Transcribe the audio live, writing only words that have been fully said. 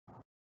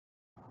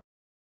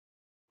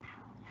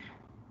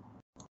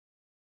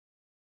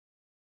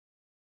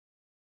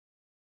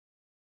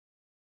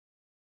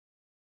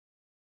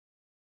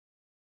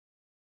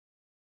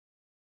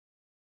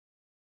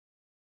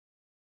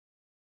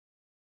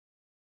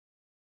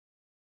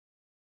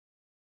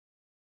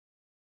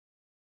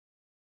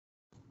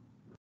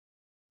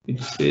It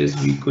says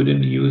we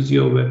couldn't use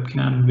your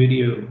webcam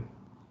video.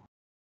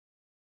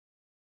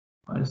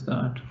 Why is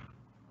that?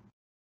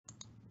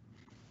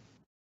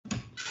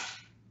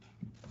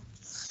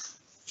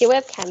 Your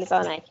webcam is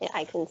on, I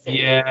can see.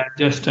 Yeah,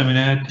 just a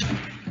minute.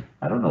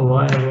 I don't know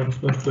why,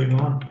 what's going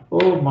on.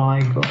 Oh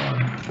my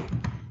God.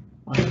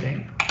 I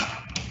think.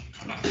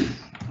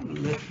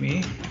 Let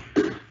me.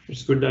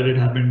 It's good that it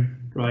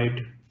happened right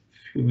a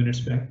few minutes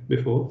back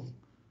before.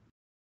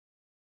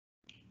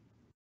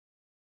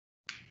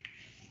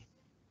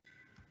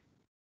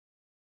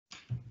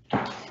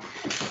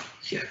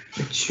 Yeah,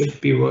 it should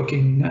be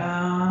working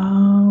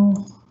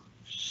now.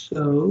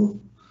 So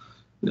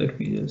let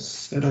me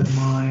just set up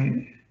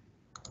my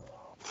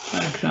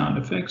background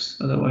effects.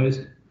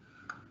 Otherwise,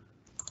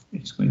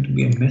 it's going to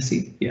be a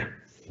messy. Yeah.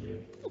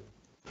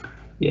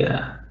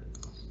 Yeah.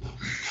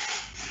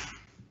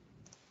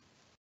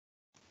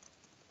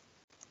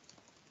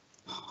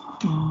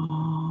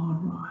 All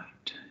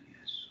right.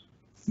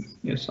 Yes.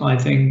 Yes, I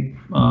think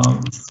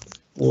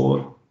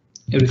or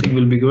everything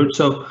will be good.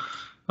 So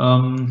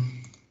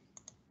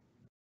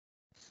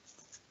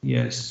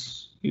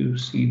yes, you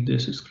see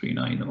this screen.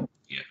 I know.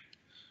 Yeah.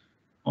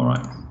 All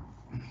right.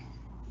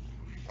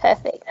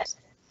 Perfect.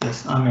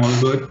 Yes, I'm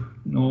all good.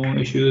 No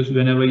issues.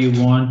 Whenever you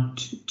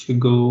want to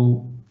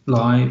go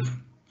live.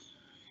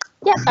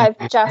 Yep,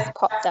 I've just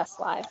popped us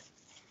live.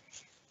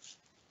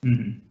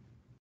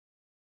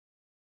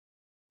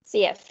 So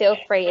yeah, feel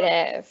free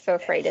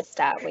to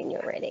start when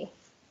you're ready.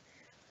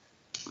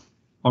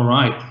 All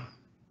right.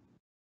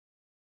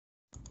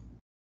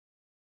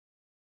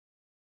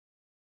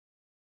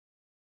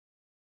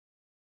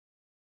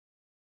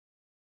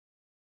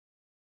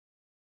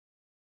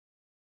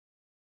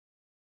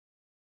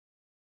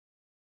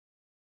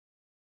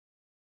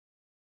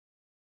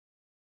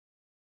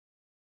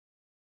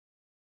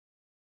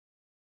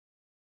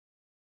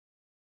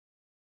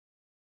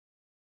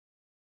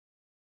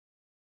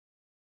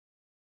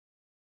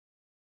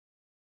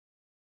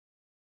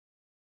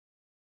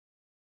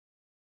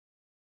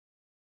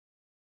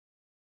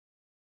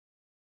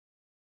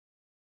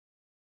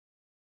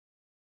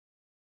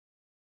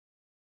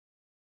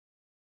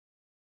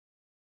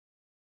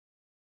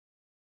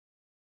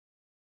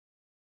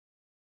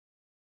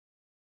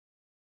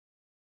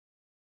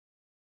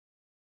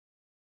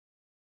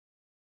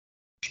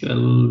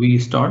 Shall we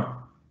start?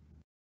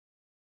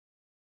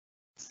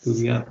 Do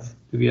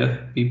we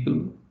have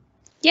people?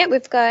 Yeah,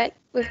 we've got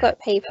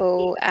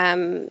people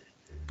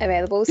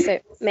available. So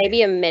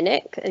maybe a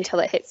minute until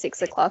it hits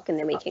 6 o'clock, and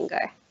then we can go.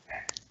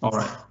 All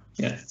right.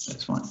 Yeah,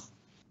 that's fine.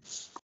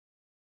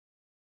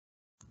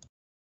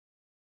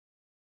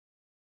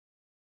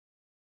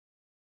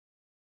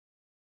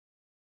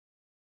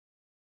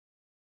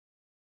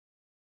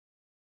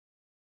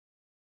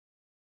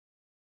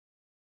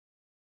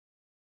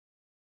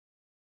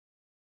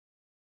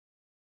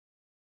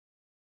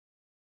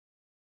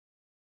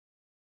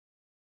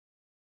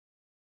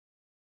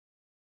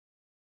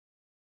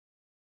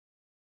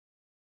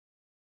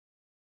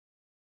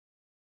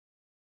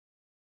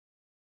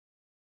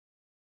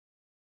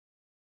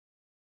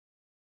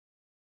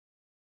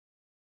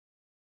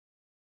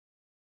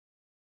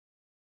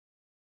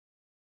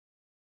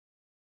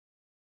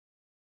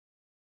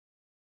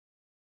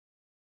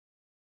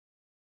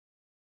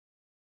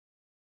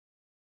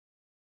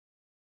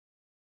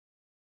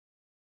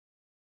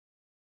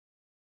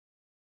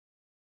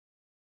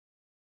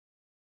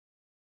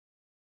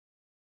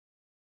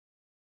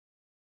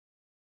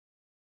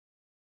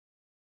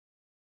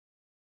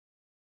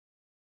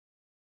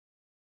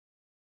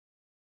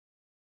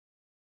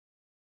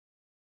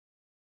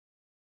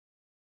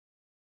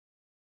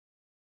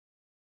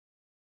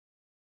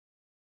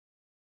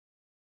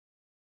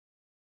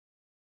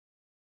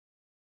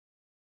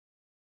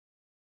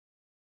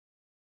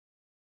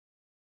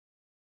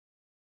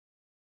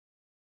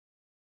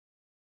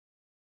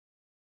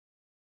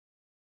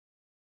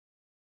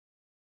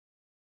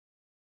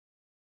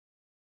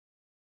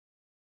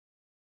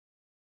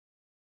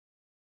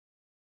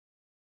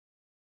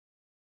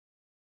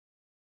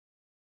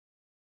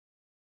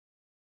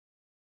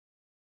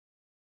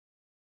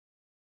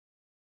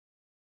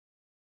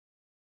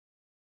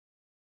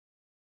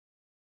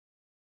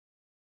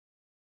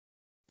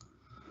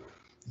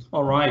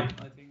 All right,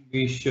 I think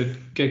we should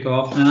kick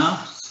off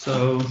now.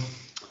 So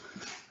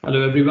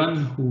hello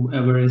everyone,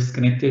 whoever is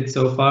connected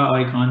so far.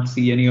 I can't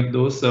see any of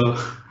those, so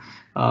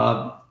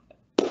a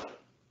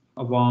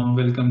warm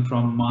welcome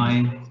from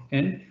my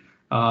end.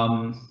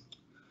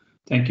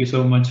 Thank you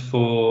so much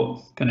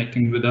for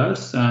connecting with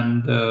us,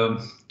 and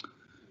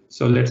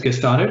so let's get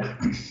started.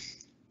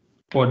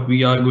 What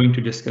we are going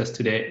to discuss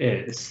today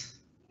is,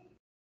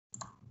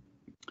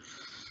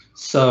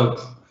 so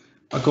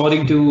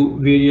according to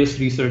various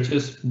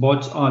researchers,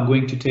 bots are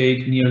going to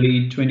take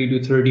nearly 20 to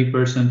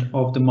 30%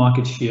 of the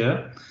market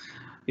share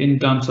in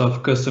terms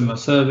of customer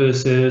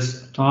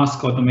services,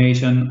 task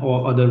automation,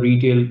 or other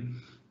retail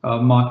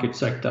market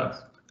sector.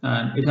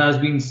 And it has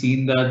been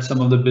seen that some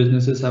of the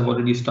businesses have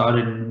already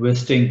started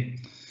investing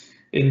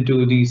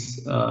into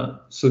these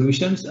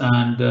solutions,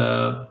 and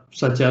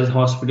such as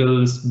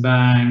hospitals,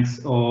 banks,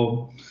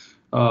 or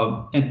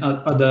and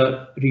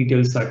other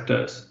retail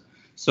sectors.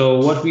 So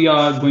what we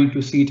are going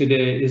to see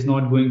today is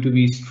not going to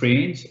be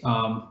strange.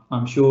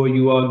 I'm sure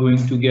you are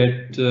going to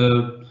get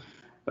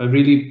a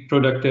really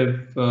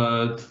productive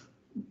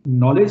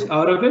knowledge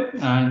out of it,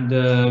 and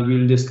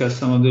we'll discuss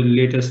some of the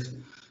latest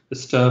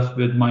stuff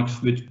with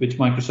which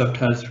Microsoft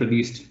has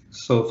released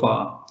so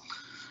far.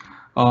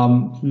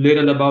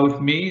 Little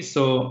about me.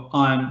 So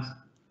I'm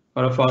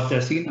Arafat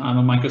Tehsin. I'm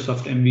a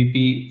Microsoft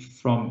MVP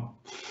from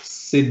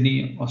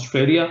Sydney,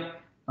 Australia.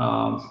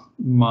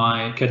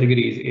 My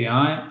category is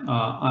AI.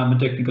 I'm a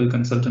technical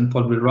consultant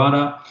for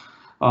Velrada.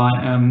 I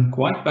am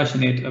quite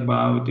passionate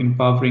about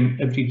empowering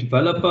every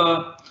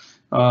developer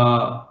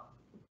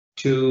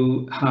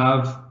to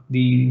have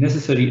the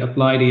necessary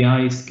applied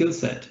AI skill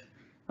set,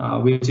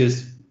 which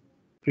is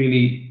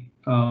really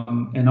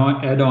an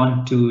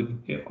add-on to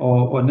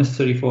or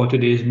necessary for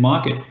today's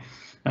market.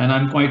 And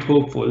I'm quite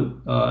hopeful,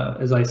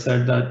 as I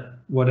said, that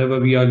whatever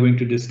we are going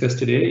to discuss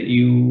today,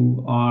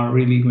 you are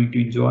really going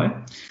to enjoy.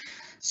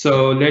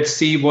 So let's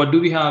see, what do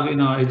we have in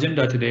our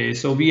agenda today?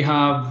 So we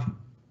have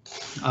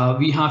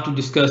to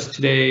discuss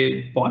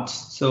today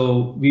bots.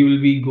 So we will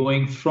be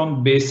going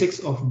from basics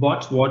of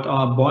bots. What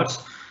are bots?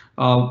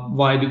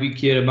 Why do we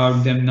care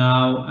about them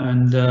now,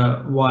 and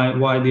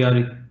why they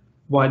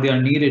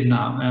are needed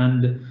now?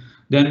 And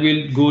then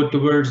we'll go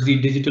towards the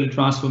digital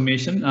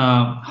transformation,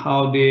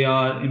 how they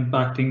are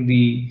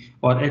impacting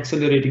or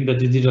accelerating the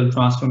digital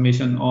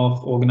transformation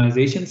of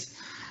organizations.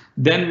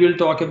 Then we'll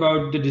talk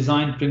about the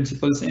design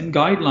principles and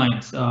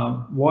guidelines.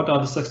 What are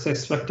the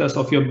success factors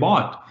of your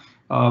bot?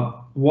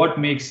 What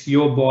makes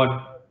your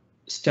bot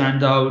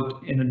stand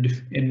out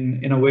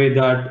in a way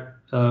that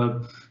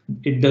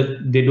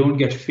they don't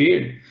get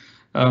failed?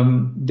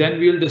 Then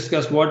we'll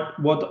discuss what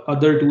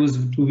other tools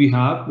do we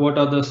have, what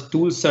other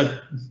tool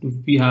set do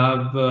we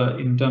have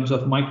in terms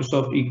of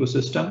Microsoft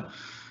ecosystem.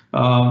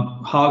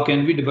 How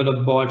can we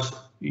develop bots?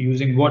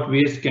 Using what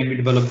ways can we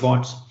develop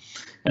bots?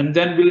 And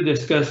then we'll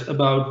discuss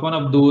about one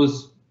of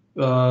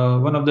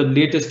the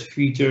latest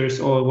features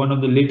or one of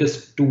the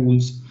latest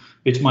tools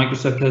which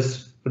Microsoft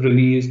has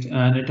released,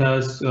 and it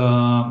has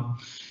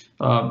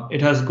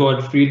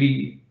got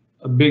really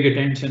a big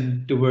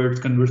attention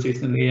towards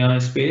conversational AI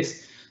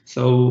space.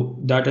 So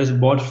that is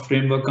Bot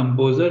Framework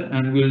Composer,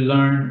 and we'll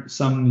learn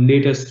some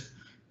latest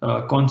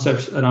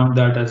concepts around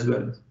that as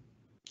well.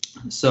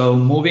 So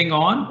moving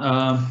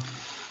on.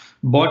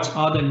 Bots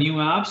are the new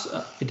apps.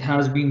 It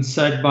has been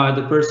said by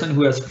the person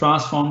who has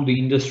transformed the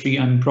industry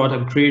and brought a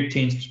great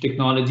change to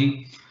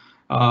technology.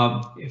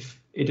 If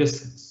it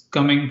is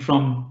coming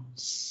from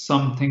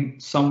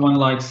someone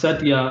like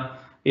Satya,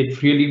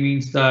 it really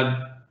means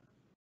that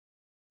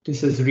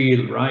this is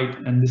real, right?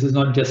 And this is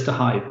not just a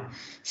hype.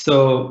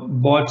 So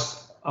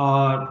bots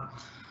are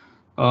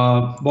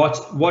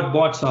what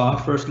bots are.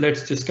 First,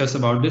 let's discuss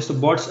about this. So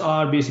bots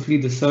are basically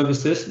the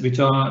services which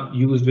are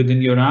used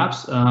within your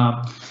apps.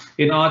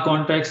 In our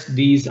context,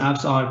 these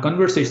apps are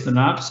conversational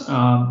apps.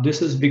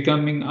 This is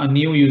becoming a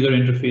new user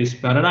interface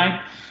paradigm.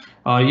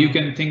 You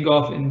can think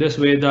of in this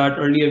way that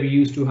earlier we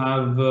used to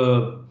have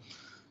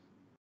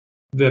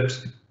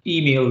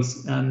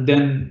emails, and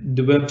then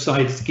the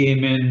websites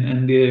came in,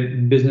 and the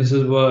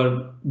businesses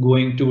were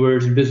going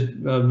towards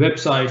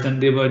websites,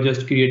 and they were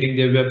just creating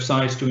their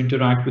websites to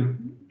interact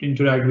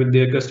with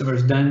their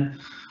customers. Then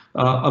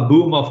a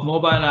boom of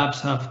mobile apps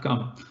has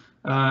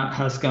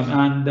come,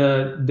 and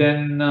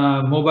then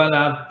mobile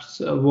apps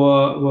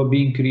were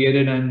being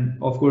created, and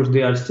of course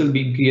they are still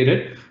being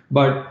created.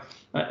 But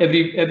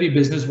every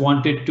business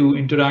wanted to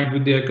interact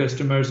with their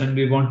customers, and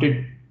they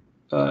wanted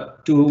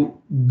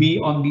to be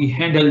on the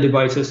handheld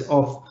devices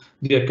of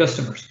their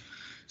customers.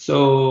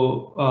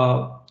 So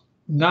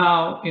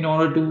now, in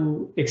order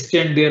to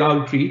extend their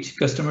outreach,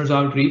 customers'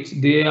 outreach,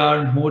 they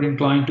are more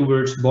inclined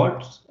towards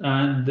bots,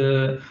 and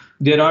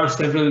there are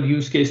several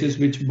use cases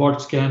which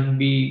bots can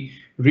be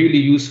really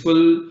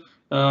useful,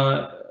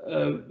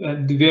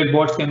 where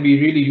bots can be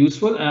really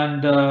useful,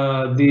 and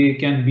they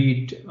can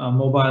beat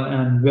mobile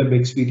and web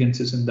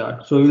experiences in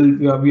that. So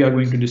we are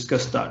going to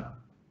discuss that.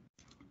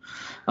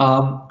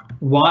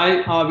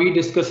 Why are we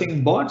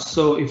discussing bots?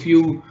 So if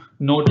you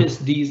notice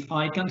these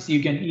icons,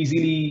 you can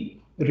easily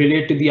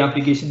relate to the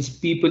applications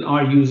people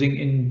are using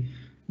in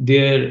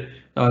their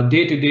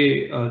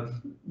day-to-day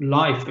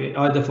life,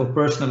 either for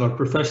personal or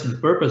professional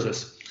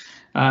purposes.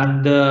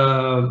 And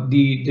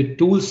the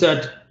tool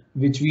set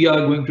which we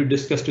are going to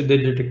discuss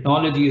today, the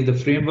technologies, the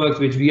frameworks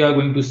which we are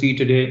going to see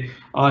today,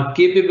 are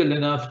capable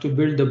enough to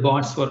build the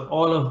bots for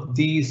all of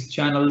these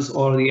channels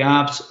or the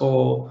apps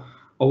or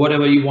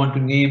whatever you want to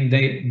name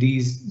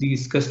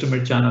these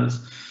customer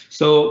channels.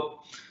 So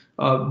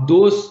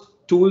those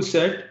tool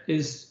set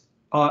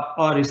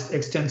are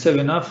extensive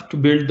enough to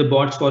build the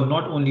bots for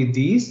not only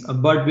these,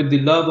 but with the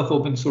love of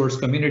open source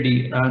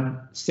community. And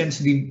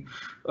since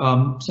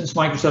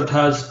Microsoft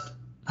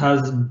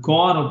has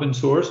gone open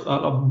source,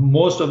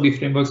 most of the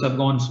frameworks have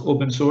gone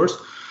open source.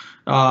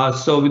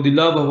 So with the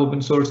love of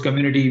open source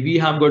community, we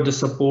have got the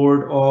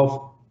support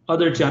of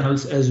other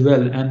channels as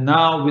well. And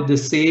now with the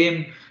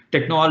same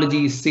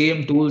technology,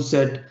 same tool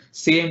set,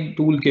 same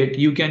toolkit,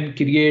 you can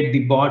create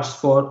the bots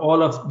for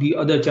all of the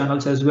other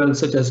channels as well,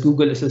 such as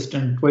Google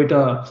Assistant,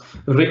 Twitter,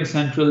 Ring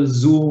Central,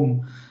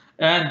 Zoom,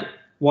 and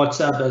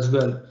WhatsApp as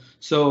well.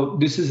 So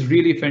this is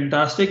really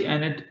fantastic,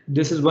 and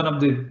this is one of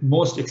the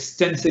most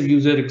extensive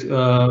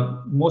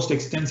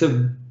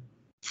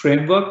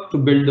framework to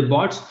build the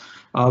bots,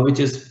 which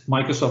is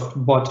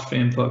Microsoft Bot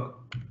Framework.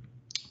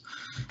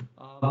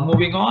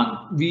 Moving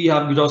on, we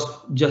have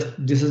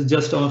this is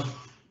just a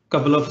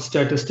couple of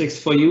statistics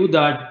for you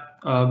that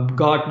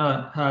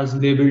Gartner has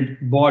labeled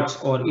bots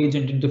or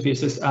agent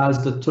interfaces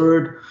as the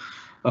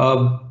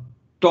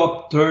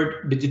top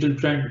third digital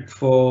trend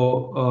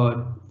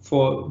for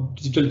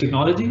digital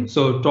technology.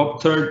 So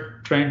top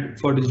third trend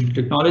for digital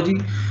technology.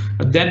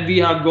 Then we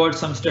have got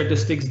some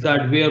statistics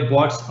that where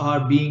bots are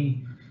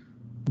being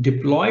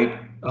deployed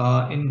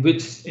in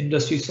which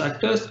industry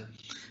sectors.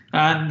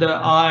 And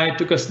I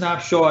took a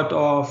snapshot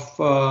of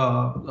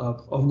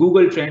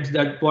Google Trends,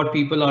 that what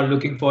people are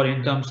looking for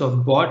in terms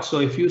of bots.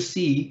 So if you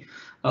see,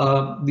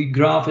 the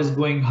graph is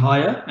going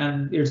higher,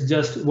 and it's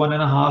just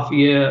 1.5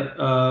 year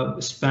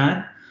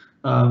span.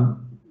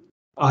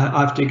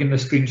 I've taken a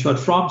screenshot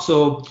from.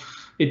 So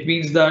it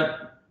means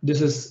that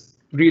this is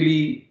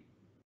really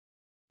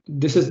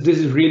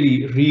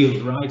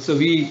real, right? So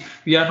we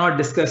are not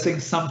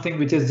discussing something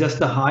which is just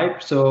a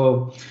hype.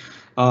 So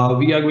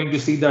we are going to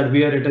see that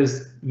where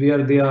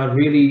they are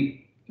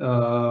really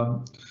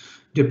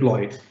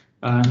deployed.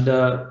 And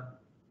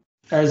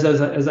as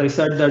I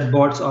said, that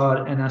bots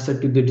are an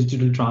asset to the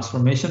digital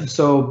transformation.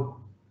 So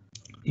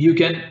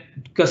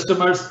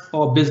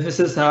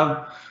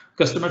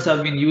customers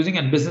have been using,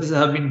 and businesses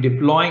have been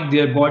deploying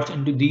their bots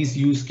into these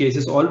use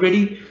cases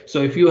already.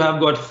 So if you have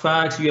got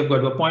fax, you have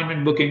got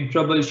appointment booking,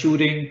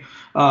 troubleshooting,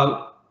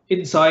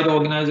 inside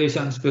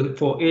organizations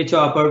for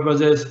HR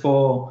purposes,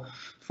 for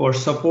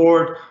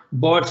support,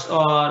 bots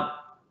are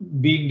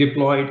being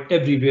deployed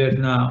everywhere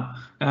now.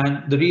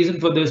 And the reason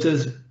for this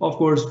is, of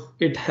course,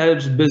 it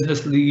helps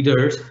business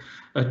leaders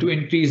to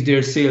increase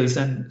their sales.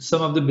 And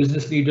some of the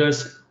business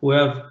leaders who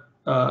have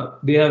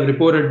they have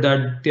reported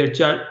that their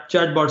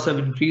chatbots have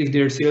increased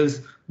their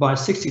sales by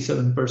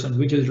 67%,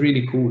 which is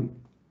really cool.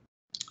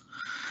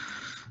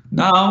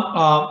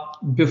 Now,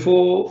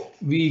 before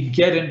we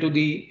get into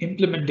the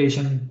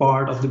implementation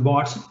part of the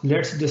bots,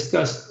 let's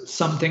discuss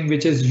something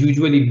which is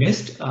usually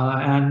missed,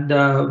 and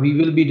we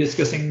will be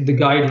discussing the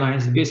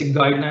guidelines, basic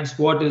guidelines,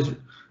 what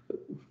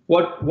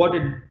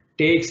it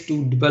takes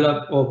to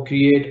develop or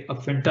create a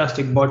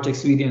fantastic bot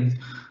experience.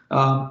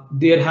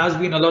 There has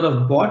been a lot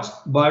of bots,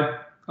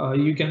 but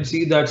you can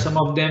see that some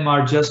of them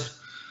are just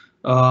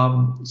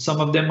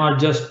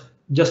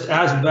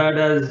as bad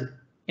as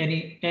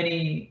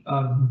any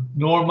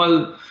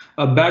normal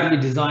badly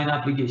designed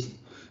application.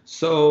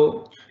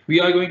 So we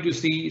are going to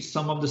see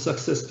some of the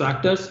success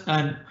factors,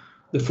 and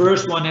the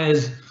first one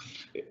is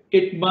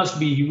it must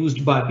be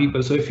used by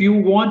people. So if you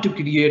want to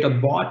create a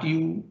bot,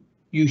 you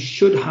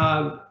should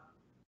have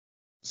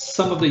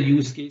some of the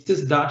use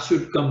cases that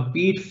should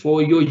compete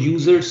for your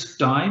users'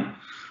 time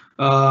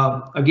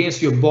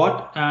against your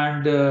bot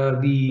and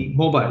the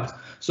mobiles.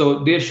 So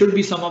there should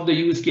be some of the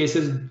use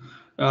cases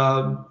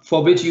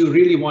for which you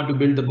really want to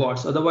build the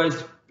bots.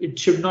 Otherwise, it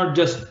should not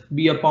just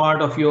be a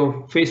part of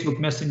your Facebook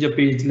Messenger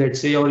page, let's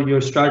say, or your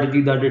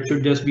strategy that it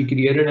should just be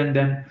created and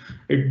then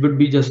it would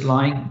be just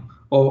lying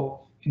or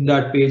in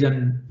that page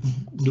and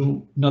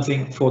do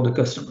nothing for the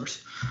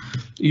customers.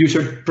 You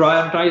should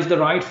prioritize the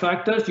right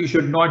factors. You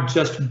should not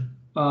just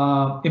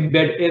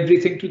embed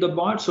everything to the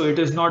bot. So it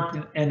is not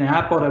an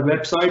app or a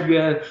website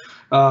where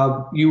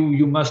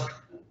you must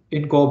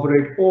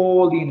incorporate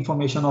all the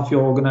information of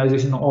your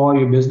organization or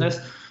your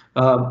business.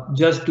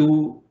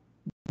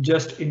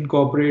 Just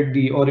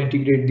incorporate or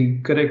integrate the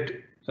correct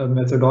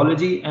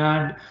methodology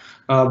and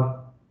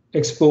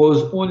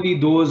expose only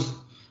those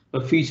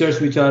features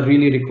which are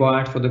really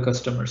required for the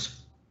customers.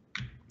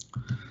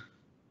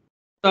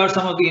 Are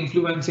some of the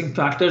influencing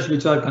factors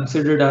which are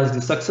considered as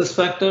the success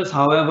factors.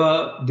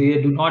 However,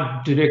 they do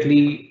not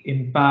directly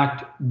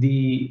impact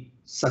the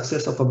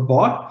success of a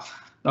bot.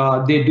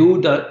 They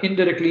do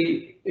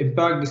indirectly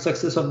impact the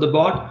success of the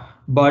bot.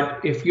 But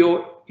if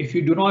you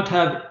do not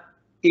have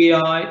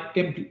AI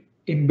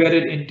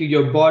embedded into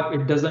your bot,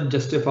 it doesn't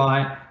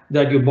justify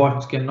that your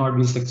bot cannot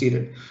be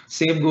succeeded.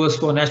 Same goes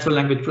for natural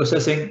language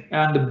processing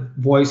and the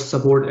voice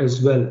support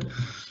as well.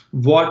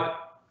 What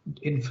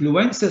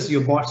influences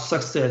your bot's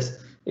success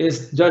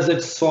is, does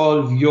it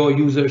solve your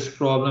user's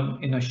problem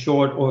in a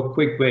short or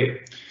quick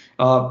way?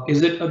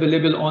 Is it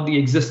available on the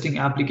existing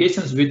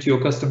applications which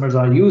your customers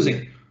are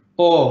using?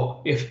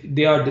 Or if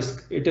they are,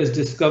 it is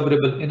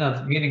discoverable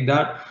enough, meaning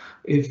that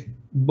if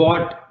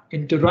bot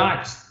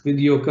interacts with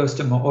your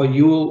customer or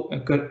your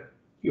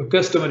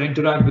customer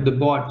interact with the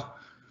bot,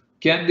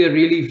 can they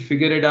really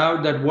figure it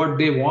out that what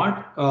they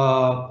want,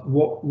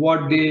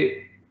 what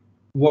they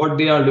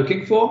are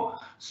looking for?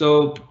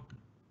 So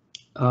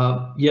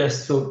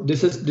Yes, so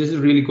this is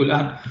really cool,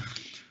 and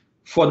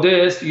for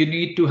this you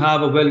need to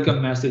have a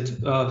welcome message.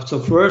 So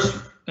first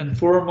and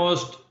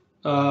foremost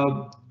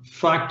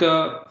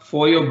factor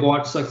for your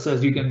bot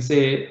success, you can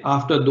say,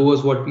 after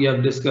those what we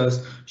have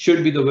discussed,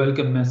 should be the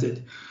welcome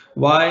message.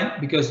 Why?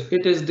 Because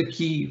it is the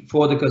key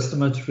for the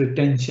customer's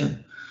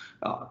retention.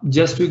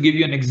 Just to give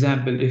you an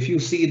example, if you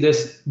see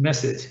this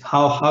message,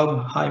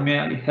 how may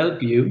I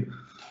help you?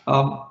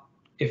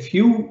 If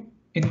you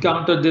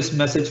encounter this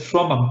message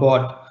from a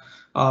bot,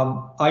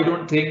 I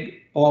don't think,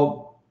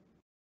 or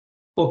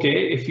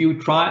okay, if you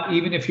try,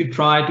 even if you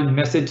try to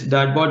message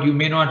that bot, you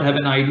may not have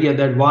an idea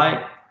that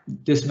why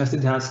this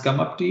message has come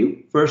up to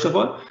you, first of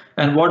all,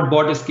 and what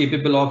bot is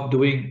capable of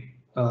doing,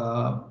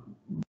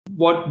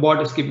 what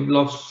bot is capable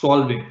of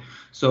solving.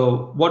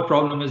 So what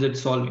problem is it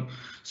solving?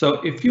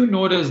 So if you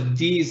notice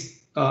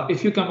these,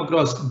 if you come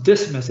across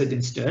this message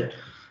instead,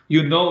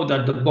 you know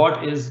that the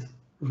bot is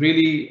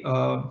really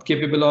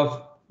capable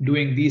of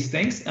doing these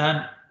things.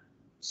 And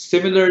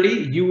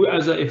similarly, you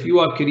as a, if you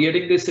are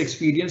creating this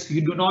experience,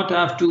 you do not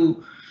have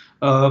to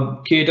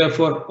cater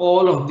for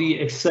all of the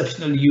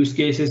exceptional use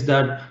cases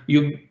that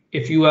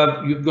if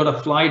you've got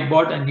a flight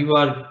bot and you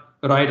are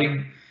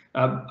writing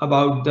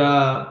about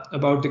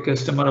the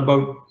customer,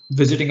 about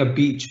visiting a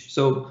beach.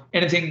 So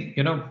anything,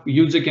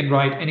 user can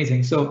write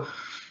anything. So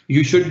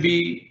you should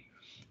be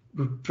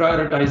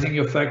prioritizing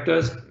your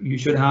factors. You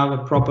should have a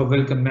proper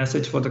welcome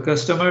message for the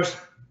customers.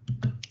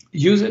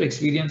 User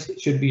experience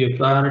should be a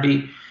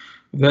priority,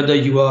 whether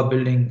you are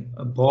building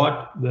a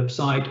bot,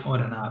 website, or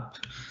an app.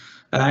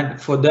 And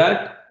for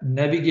that,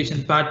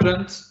 navigation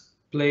patterns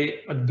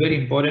play a very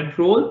important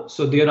role.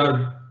 So there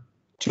are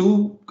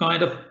two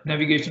kind of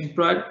navigation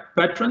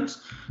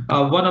patterns.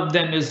 One of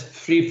them is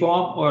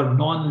freeform or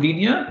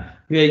non-linear,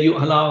 where you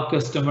allow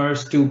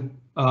customers to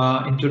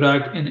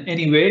interact in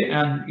any way,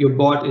 and your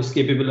bot is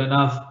capable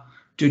enough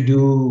to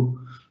do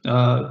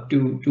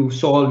to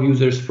solve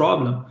users'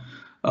 problem.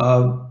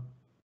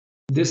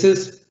 This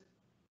is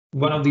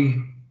one of the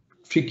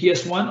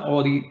trickiest one,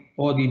 or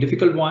the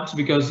difficult ones,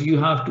 because you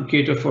have to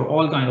cater for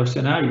all kind of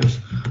scenarios.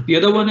 The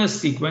other one is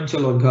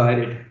sequential or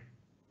guided,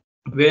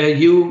 where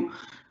you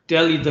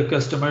tell the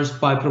customers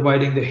by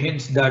providing the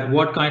hints that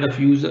what kind of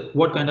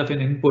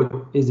an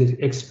input is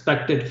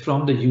expected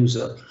from the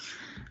user.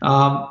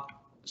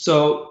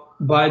 So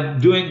by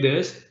doing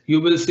this,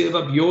 you will save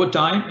up your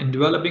time in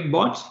developing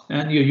bots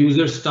and your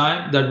users'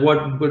 time that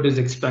what input is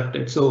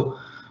expected. So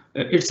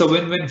it's a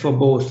win-win for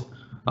both.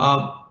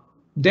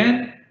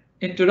 Then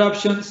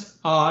interruptions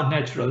are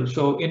natural.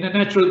 So in a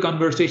natural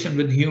conversation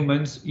with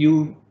humans,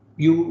 you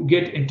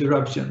get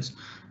interruptions,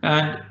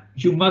 and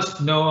you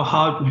must know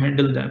how to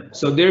handle them.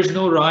 So there's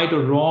no right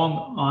or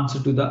wrong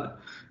answer to that.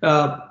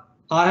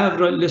 I have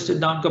listed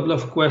down a couple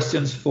of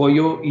questions for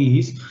your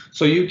ease,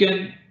 so you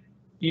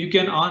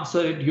can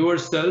answer it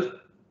yourself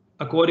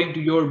according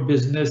to your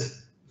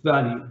business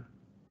value.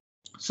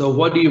 So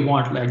what do you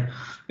want? Like,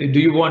 do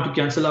you want to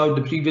cancel out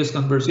the previous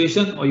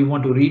conversation, or you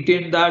want to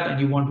retain that and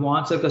you want to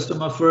answer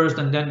customer first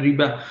and then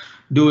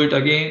do it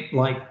again,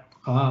 like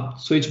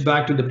switch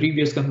back to the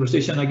previous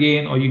conversation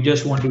again, or you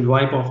just want to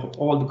wipe off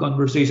all the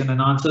conversation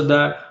and answer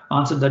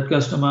that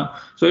customer?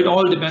 So it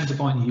all depends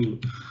upon you.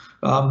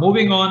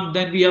 Moving on,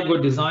 then we have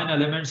got design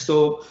elements.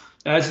 So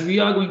as we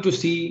are going to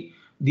see,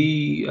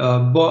 the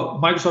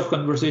Microsoft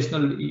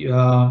conversational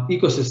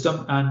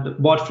ecosystem,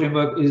 and bot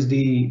framework is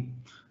the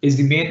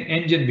main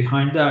engine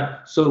behind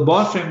that. So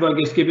bot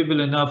framework is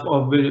capable enough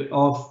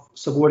of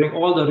supporting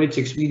all the rich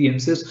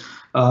experiences,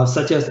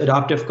 such as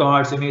adaptive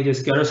cards,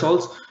 images,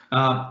 carousels.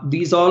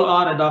 These all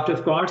are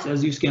adaptive cards,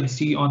 as you can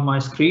see on my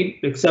screen,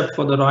 except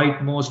for the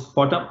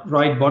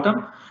right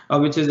bottom,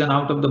 which is an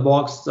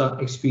out-of-the-box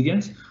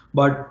experience.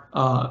 But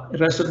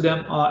rest of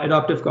them are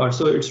adaptive cards.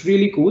 So it's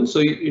really cool. So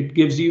it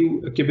gives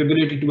you a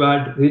capability to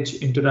add rich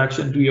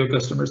interaction to your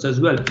customers as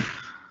well.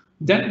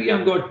 Then we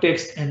have got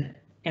text and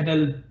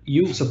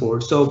NLU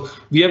support. So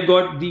we have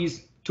got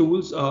these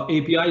tools,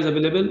 APIs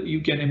available.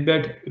 You can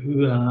embed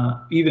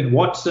even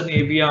Watson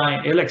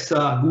API,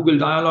 Alexa, Google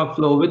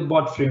Dialogflow with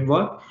bot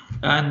framework,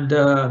 and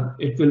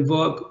it will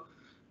work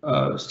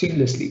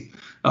seamlessly.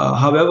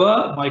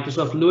 However,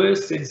 Microsoft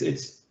Lewis, since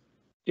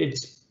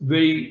it's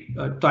very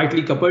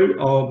tightly coupled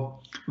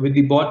with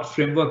the bot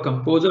framework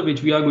composer,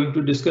 which we are going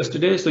to discuss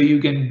today, so you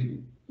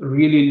can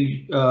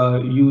really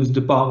use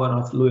the power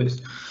of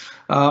Lewis.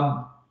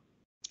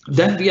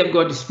 Then we have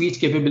got speech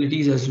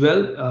capabilities as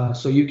well.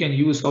 So you can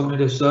use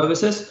cognitive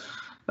services,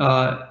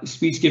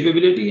 speech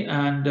capability,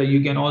 and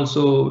you can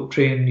also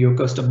train your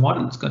custom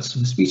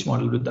speech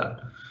model with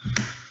that.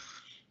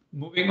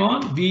 Moving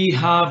on, we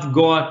have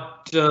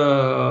got,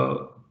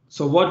 so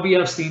what we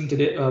have seen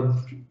today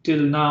till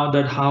now,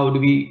 that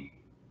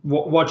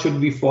what should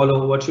we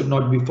follow, what should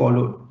not be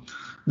followed.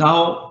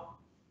 Now,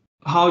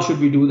 how should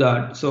we do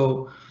that?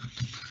 So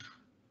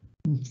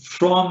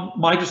from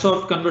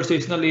Microsoft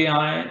Conversational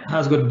AI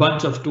has got a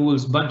bunch of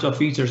tools, bunch of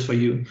features for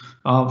you,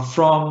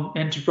 from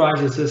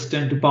enterprise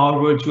assistant to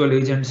power virtual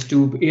agents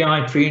to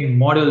AI trained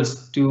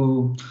models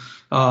to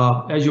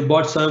Azure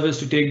bot service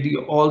to take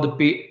all the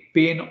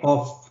pain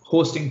of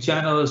hosting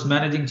channels,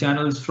 managing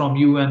channels from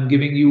you, and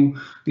giving you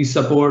the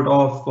support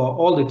of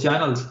all the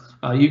channels.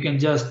 You can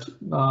just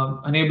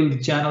enable the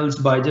channels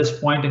by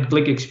just point and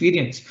click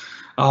experience.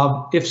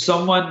 If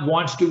someone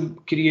wants to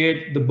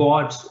create the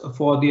bots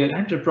for their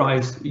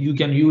enterprise, you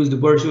can use the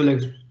virtual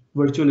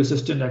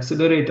assistant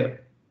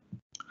accelerator.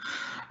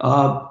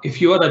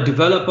 If you are a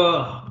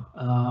developer,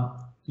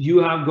 you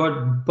have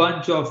got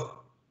bunch of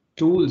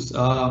tools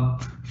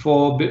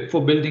for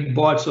building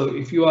bots. So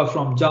if you are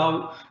from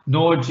Java,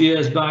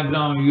 Node.js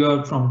background, you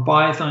are from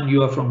Python,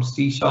 you are from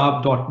C#,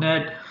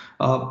 .NET,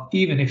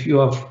 even if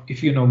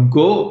you know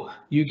Go,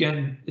 you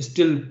can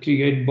still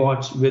create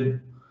bots with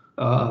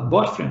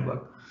bot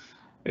framework.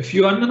 If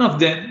you are none of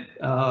them,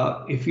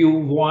 if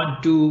you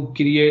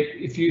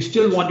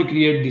still want to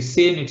create the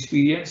same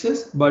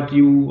experiences, but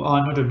you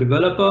are not a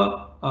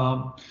developer,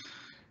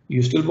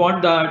 you still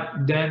want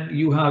that, then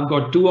you have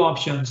got two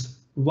options.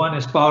 One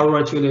is Power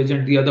Virtual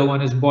Agent, the other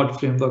one is Bot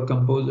Framework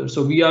Composer.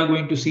 So we are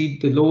going to see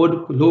the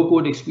low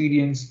code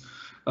experience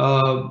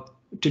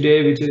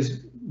today, which is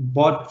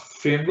Bot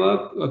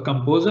Framework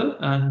Composer,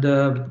 and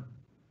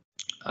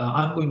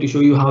I'm going to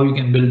show you how you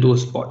can build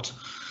those bots.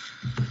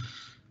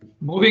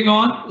 Moving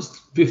on,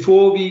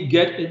 before we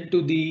get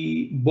into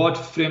the Bot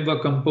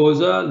Framework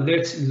Composer,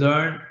 let's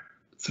learn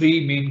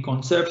three main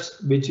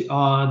concepts, which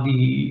are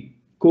the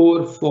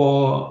core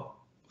for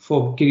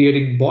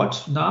creating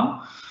bots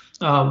now.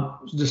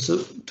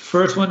 The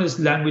first one is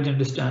language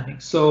understanding.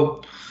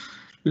 So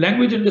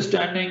language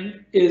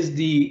understanding is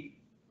the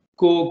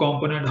core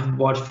component of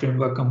Bot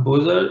Framework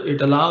Composer.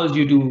 It allows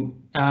you to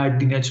add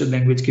the natural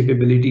language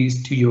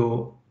capabilities to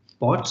your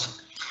bots.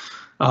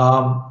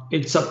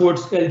 It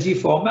supports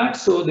LG format.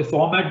 So the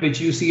format which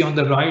you see on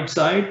the right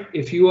side,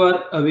 if you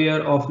are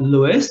aware of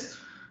LOS,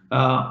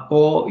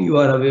 or you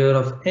are aware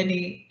of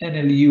any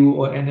NLU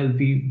or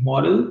NLP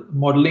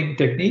modeling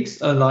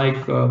techniques,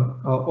 like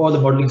all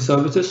the modeling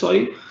services,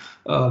 sorry,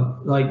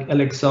 like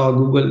Alexa or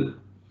Google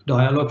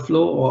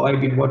Dialogflow or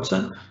IBM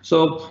Watson.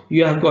 So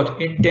you have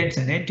got intents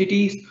and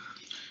entities.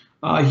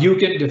 You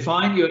can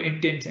define your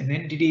intents and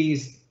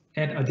entities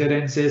and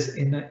utterances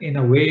in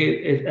a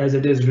way as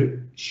it is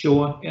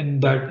shown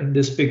in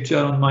this picture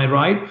on my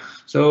right.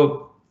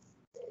 So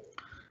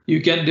you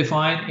can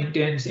define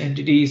intents,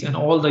 entities, and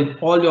all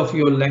of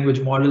your language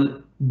model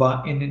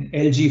in an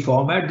LG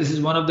format. This is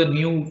one of the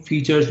new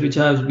features which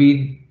has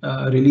been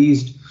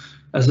released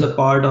as a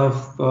part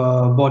of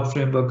Bot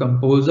Framework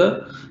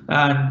Composer,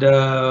 and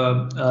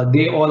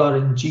they all are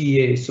in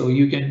GA. So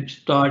you can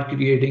start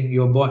creating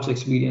your bots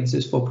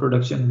experiences for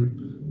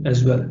production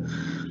as well.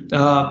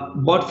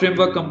 Bot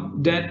Framework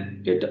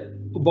Composer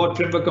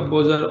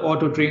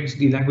auto trains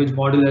the language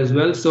model as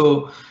well.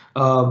 So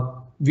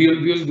we are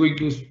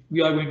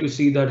going to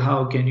see that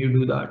how can you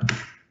do that.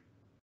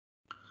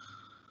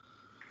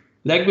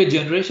 Language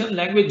generation.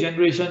 Language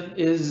generation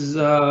is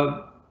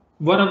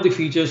one of the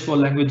features for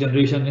language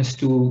generation is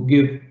to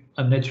give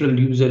a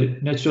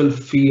natural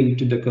feel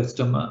to the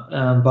customer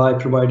by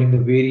providing the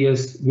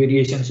various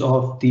variations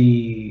of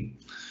the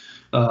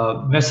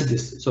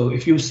messages. So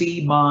if you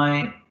see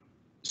my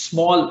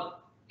small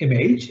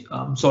image,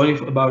 I'm sorry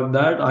about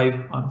that.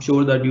 I'm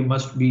sure that it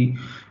must be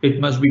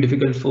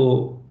difficult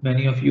for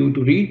many of you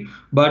to read,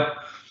 but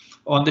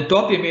on the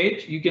top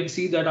image, you can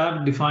see that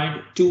I've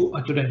defined two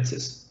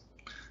utterances.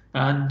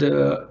 And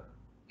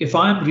if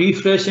I'm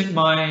refreshing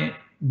my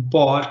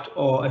bot,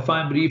 or if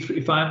I'm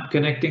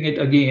connecting it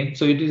again,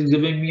 so it is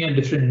giving me a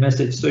different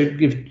message.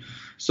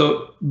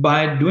 So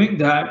by doing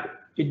that,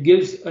 it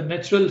gives a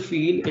natural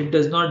feel. It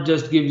does not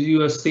just gives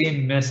you a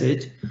same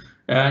message,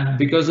 and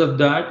because of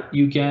that,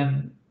 you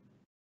can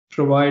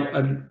provide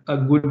a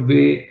good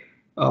way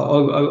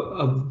or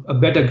a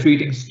better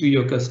greetings to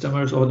your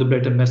customers or the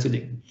better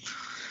messaging.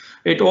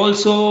 It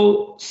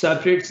also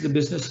separates the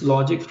business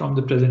logic from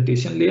the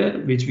presentation layer,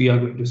 which we are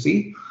going to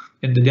see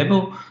in the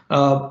demo.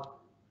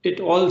 It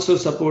also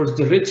supports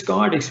the rich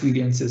card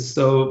experiences.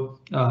 So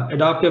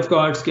adaptive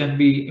cards can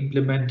be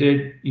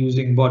implemented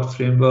using Bot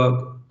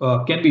Framework,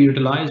 can be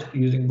utilized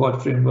using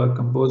Bot Framework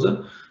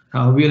Composer.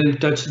 We'll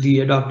touch the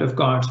adaptive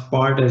cards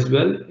part as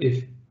well,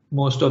 if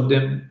most of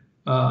them,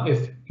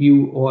 if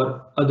you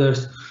or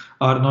others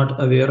are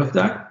not aware of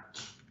that.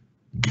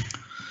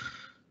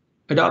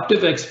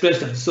 Adaptive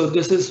expressions. So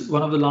this is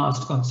one of the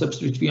last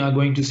concepts which we are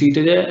going to see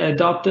today.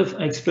 Adaptive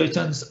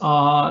expressions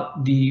are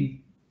the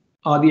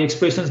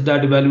expressions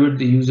that evaluate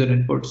the user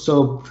input.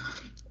 So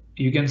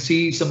you can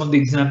see some of the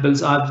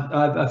examples.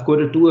 I've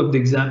quoted two of the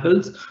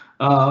examples.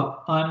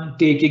 I'm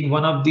taking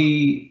one of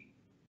the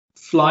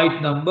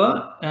flight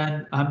number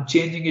and I'm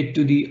changing it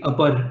to the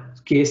upper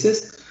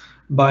cases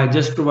by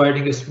just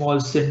providing a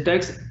small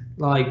syntax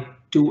like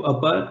to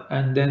upper,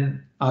 and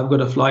then I've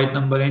got a flight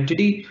number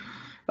entity.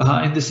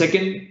 In the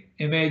second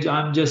image,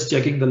 I'm just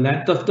checking the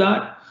length of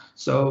that.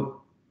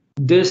 So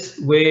this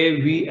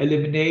way we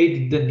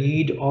eliminate the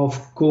need of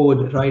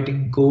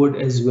writing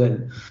code as well.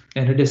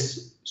 And it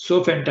is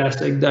so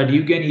fantastic that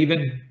you can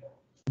even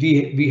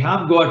we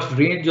have got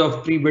range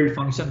of pre-built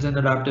functions and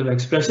adaptive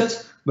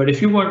expressions, but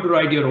if you want to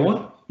write your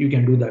own, you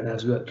can do that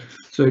as well.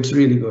 So it's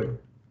really good.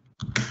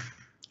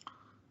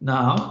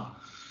 Now,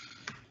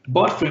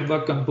 Bot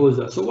Framework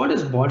Composer. So what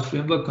is Bot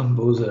Framework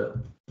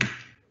Composer?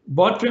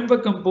 Bot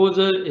Framework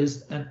Composer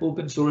is an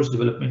open source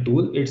development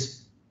tool.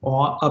 It's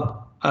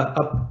up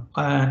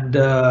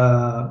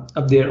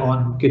there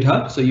on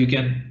GitHub, so you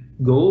can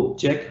go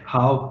check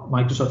how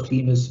Microsoft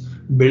team is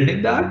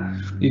building that.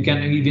 You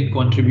can even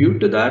contribute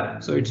to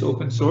that. So it's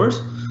open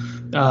source.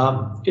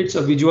 It's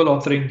a visual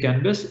authoring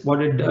canvas.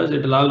 What it does,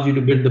 it allows you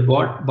to build the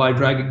bot by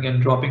dragging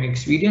and dropping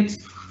experience,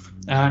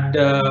 and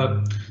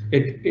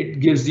it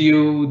gives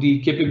you the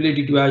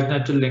capability to add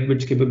natural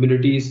language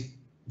capabilities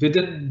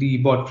within the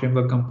Bot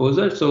Framework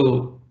Composer.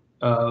 So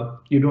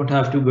you don't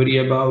have to worry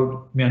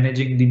about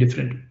managing the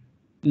different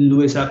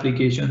LUIS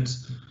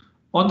applications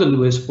on the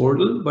LUIS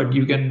portal, but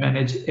you can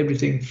manage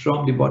everything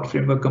from the Bot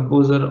Framework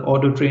Composer,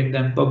 auto train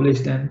them,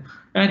 publish them,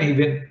 and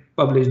even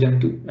publish them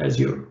to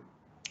Azure.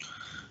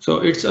 So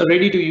it's a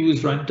ready to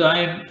use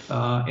runtime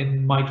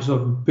in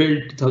Microsoft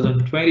Build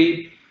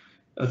 2020.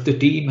 The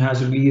team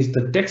has released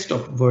the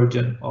desktop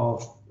version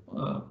of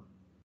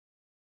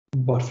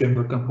Bot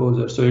Framework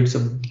Composer. So it's a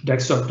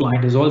desktop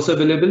client is also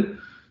available.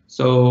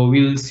 So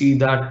we'll see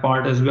that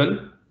part as well.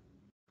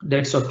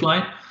 Desktop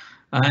client.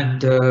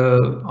 And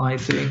I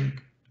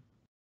think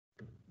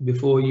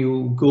before we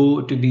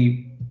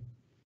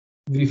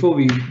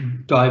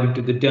dive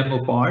into the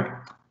demo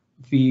part,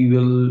 we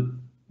will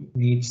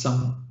need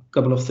some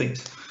couple of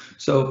things.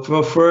 So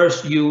for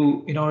first,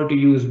 in order to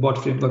use Bot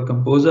Framework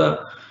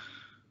Composer,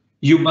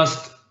 you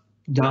must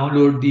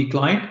download the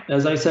client.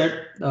 As I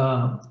said,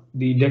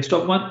 the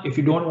desktop one. If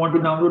you don't want to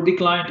download the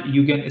client,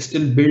 you can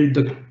still build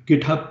the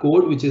GitHub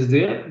code, which is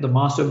there, the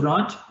master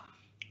branch.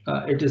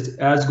 It is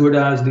as good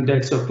as the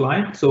desktop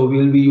client. So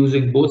we'll be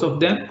using both of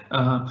them.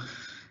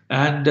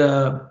 And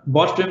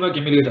Bot Framework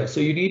Emulator. So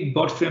you need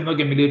Bot Framework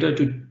Emulator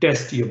to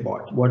test your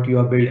bot, what you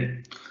are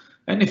building.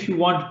 And if you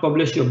want to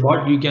publish your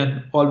bot, you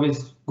can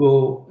always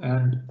go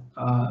and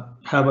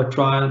have a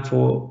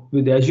trial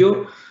with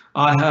Azure.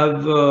 I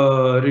have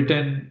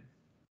written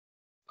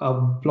a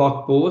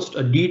blog post,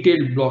 a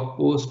detailed blog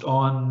post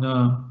on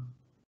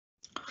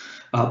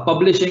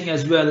publishing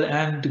as well,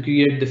 and to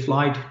create the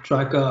flight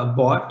tracker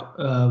bot,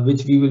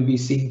 which we will be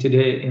seeing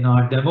today in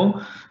our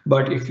demo.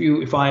 But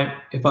if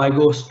I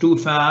go too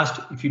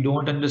fast, if you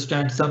don't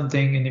understand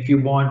something, and if you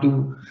want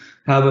to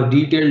have a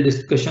detailed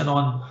discussion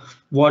on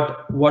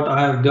what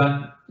I have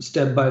done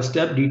step by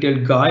step,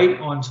 detailed guide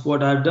on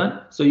what I've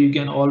done, so you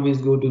can always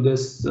go to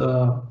this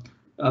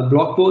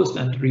blog post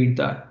and read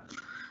that.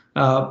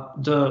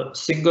 The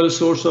single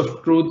source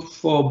of truth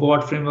for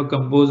Bot Framework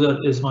Composer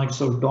is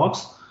Microsoft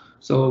Docs.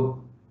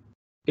 So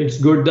it's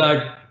good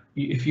that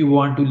if you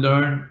want to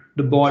learn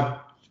the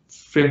Bot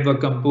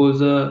Framework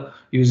Composer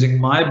using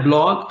my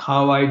blog,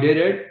 how I did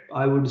it,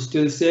 I would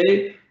still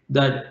say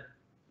that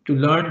to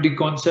learn the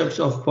concepts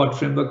of Bot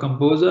Framework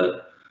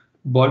Composer,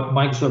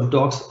 Microsoft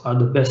Docs are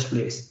the best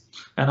place,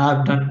 and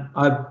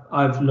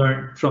I've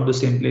learned from the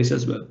same place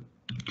as well.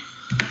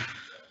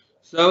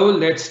 So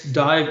let's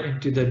dive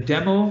into the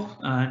demo,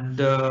 and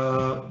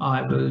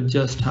I will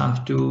just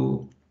have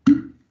to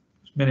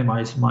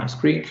minimize my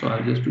screen, so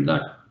I'll just do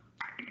that.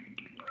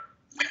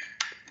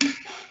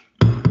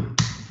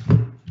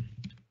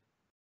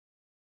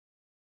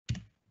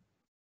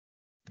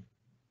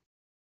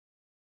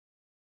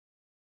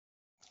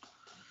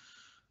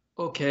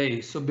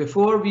 Okay, so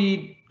before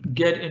we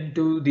get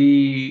into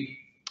the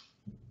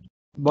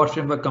Bot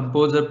Framework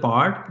Composer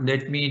part,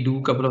 let me do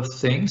a couple of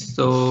things.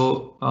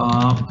 So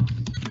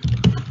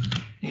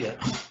yeah,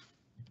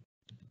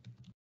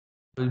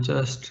 I'll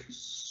just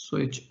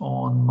switch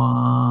on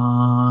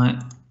my,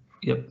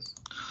 yep.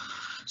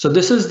 So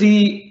this is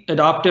the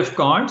adaptive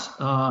cards.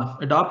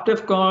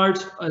 Adaptive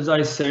cards, as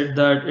I said,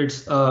 that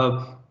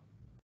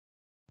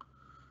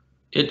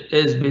it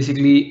is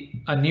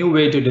basically a new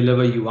way to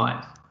deliver UI.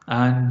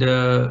 And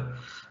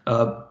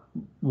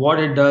what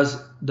it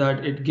does,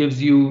 that it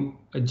gives you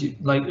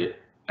like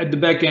at the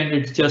back end,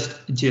 it's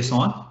just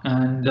JSON,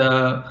 and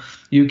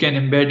you can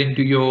embed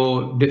into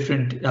your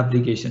different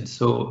applications.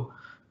 So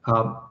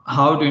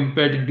how to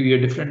embed into your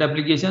different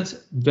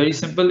applications? Very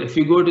simple. If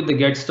you go to the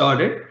Get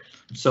Started,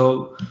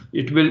 so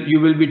you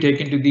will be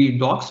taken to the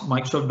Docs,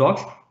 Microsoft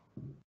Docs.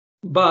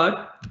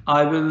 But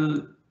I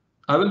will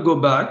go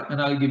back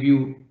and I'll give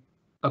you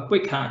a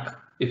quick hack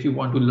if you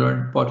want to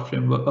learn Bot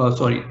Framework,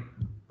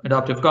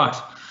 adaptive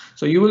cards.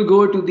 So you will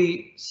go to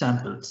the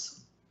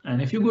samples,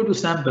 and if you go to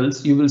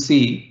samples, you will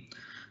see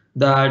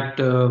that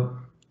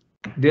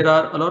there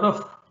are a lot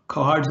of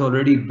cards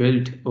already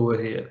built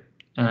over here,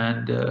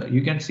 and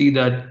you can see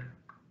that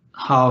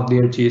how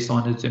their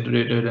JSON is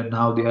generated and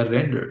how they are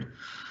rendered.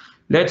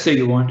 Let's say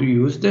you want to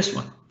use this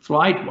one,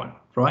 flight one,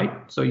 right?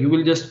 So you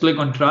will just click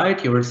on try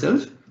it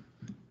yourself,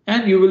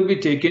 and you will be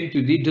taken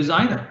to the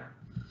designer.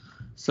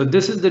 So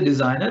this is the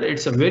designer.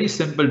 It's a very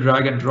simple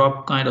drag and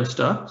drop kind of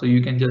stuff. So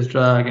you can just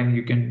drag and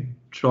you can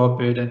drop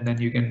it, and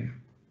then you can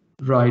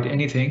write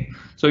anything.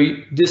 So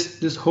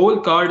this whole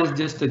card is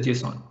just a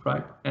JSON,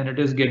 right? And it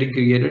is getting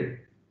created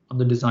on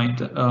the design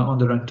on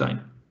the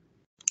runtime.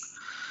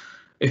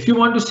 If you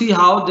want to see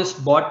how this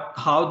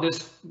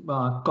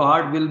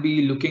card will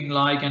be looking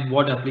like and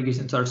what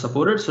applications are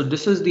supported, so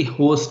this is the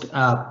host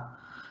app.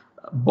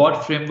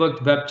 Bot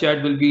framework web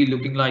chat will be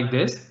looking like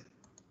this.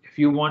 If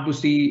you want to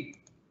see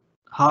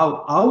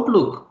how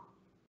Outlook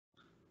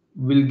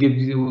will give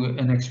you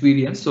an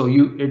experience, so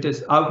it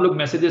is Outlook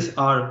messages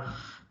are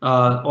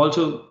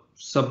also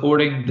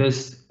supporting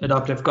this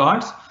adaptive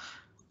cards.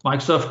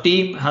 Microsoft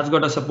Team has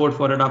got a support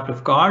for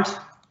adaptive cards.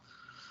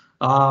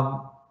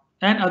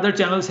 And other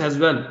channels as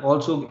well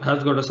also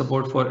has got a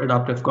support for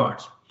adaptive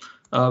cards.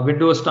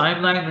 Windows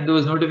timeline,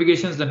 Windows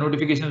notifications, the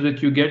notifications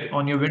that you get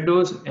on your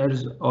Windows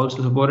is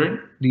also supported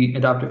the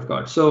adaptive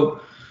cards. So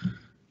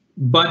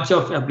bunch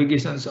of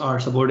applications are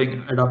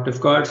supporting adaptive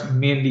cards.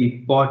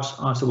 Mainly bots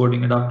are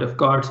supporting adaptive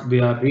cards.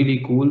 They are really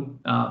cool,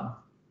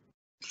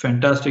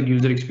 fantastic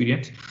user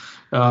experience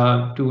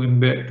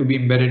to be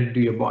embedded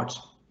into your bots.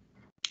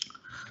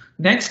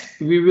 Next,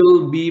 we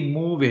will be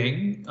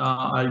moving.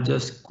 I'll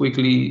just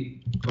quickly.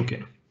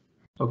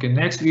 Okay.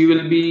 Next, we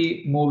will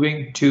be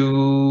moving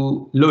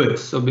to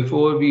Lewis. So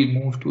before we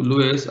move to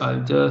Lewis,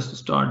 I'll just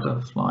start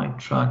the flight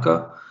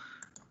tracker.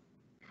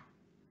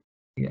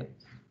 Yeah.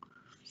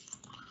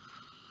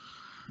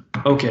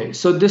 Okay,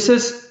 so this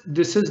is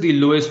the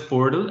Lewis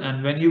portal,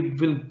 and when you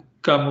will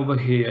come over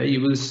here, you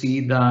will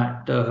see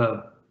that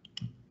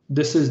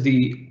this is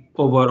the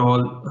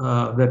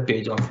overall web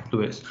page of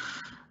Lewis.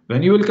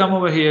 When you will come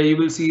over here, you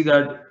will see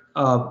that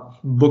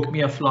book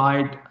me a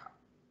flight.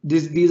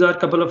 These are a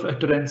couple of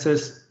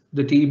utterances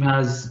the team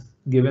has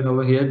given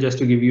over here, just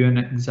to give you an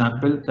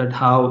example that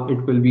how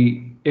it will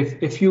be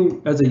if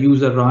you as a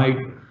user write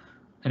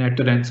an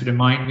utterance,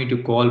 remind me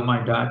to call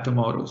my dad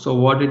tomorrow. So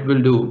what it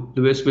will do,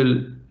 Lewis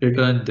will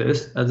return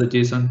this as a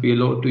JSON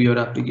payload to your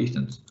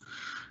applications.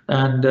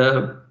 And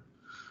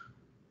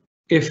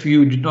if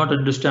you do not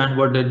understand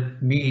what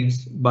that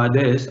means by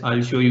this,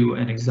 I'll show you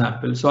an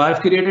example. So I've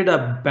created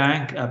a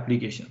bank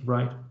application,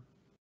 right?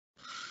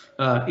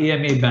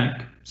 AMA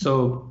bank.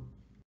 So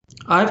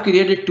I've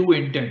created two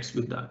intents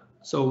with that.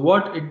 So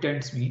what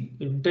intents mean?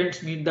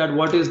 Intents mean that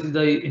what is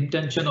the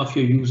intention of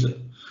your user?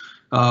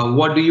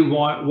 What do you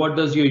want? What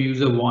does your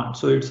user want?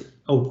 So it's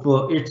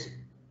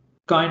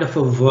kind of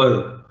a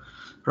verb,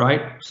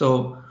 right?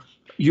 So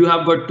you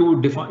have got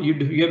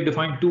you have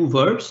defined two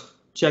verbs: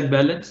 check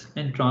balance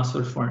and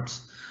transfer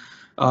funds.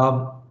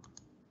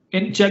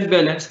 In check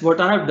balance, what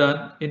I have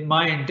done in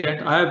my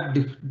intent, I've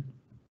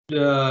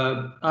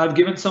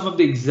given some of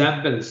the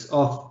examples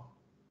of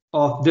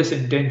this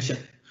intention.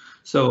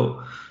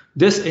 So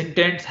this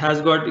intent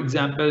has got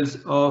examples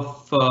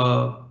of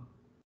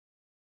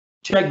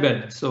check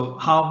balance. So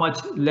how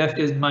much left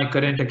is my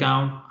current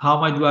account? How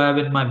much do I have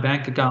in my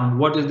bank account?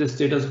 What is the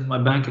status of my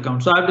bank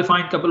account? So I've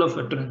defined a couple of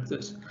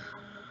utterances.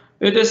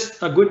 It is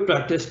a good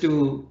practice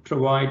to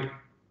provide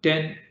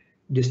 10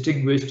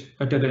 distinguished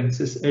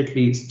utterances at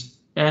least,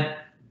 and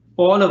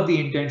all of the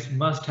intents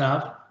must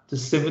have the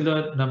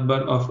similar number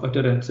of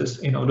utterances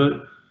in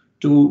order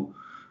to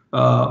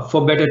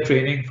for better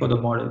training for the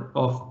model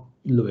of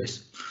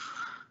Lewis.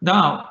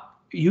 Now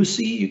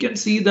you can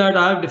see that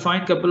I've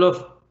defined a couple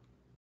of.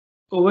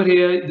 Over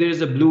here, there is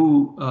a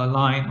blue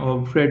line or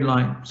red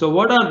line. So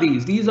what are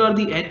these? These are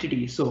the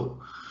entities. So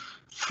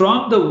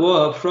from the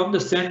verb, from the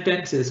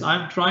sentences,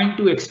 I'm trying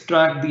to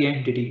extract the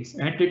entities.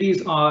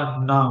 Entities are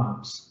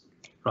nouns,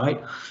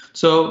 right?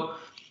 So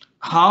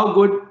how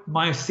good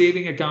my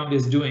saving account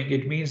is doing,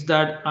 it means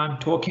that I'm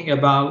talking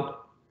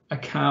about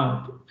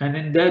account, and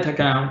in that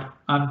account,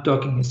 I'm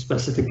talking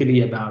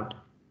specifically about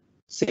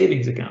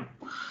savings account.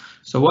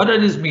 So what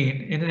does this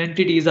mean? In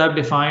entities, I've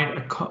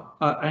defined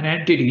an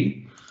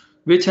entity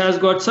which has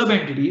got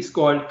sub-entities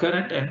called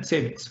current and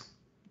savings.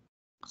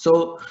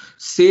 So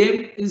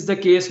same is the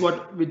case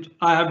which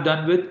I have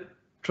done with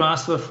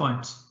transfer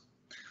funds.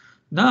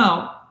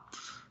 Now,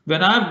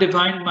 when I've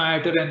defined my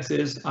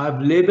utterances, I've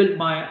labeled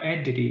my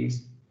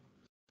entities,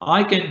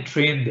 I can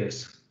train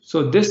this.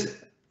 So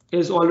this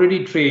is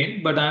already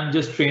trained, but I'm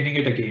just training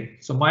it again.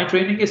 So my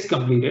training is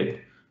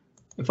completed.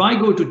 If I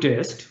go to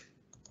test,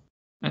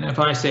 and if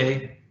I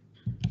say,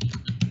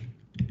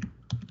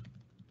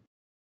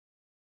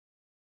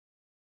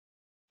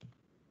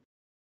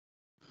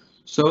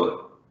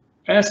 so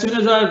as soon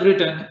as I've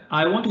written,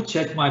 I want to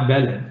check my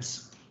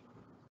balance.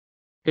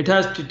 It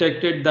has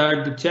detected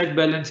that the check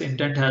balance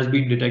intent has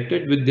been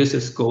detected with this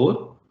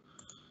score.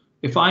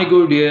 If I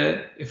go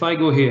here,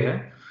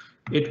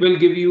 it will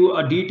give you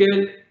a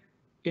detailed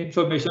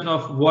information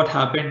of what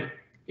happened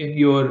in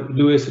your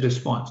Lewis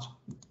response.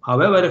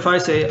 However, if I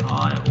say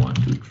I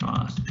want to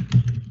transfer,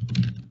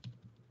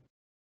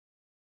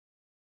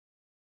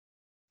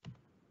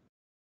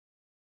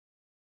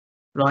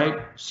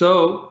 right?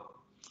 So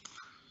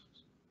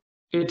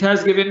it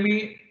has given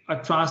me a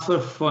transfer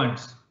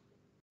funds,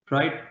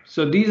 right?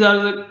 So these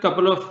are the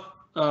couple of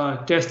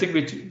testing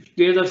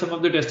these are some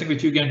of the testing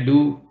which you can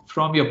do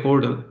from your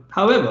portal.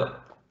 However,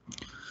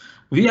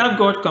 we have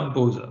got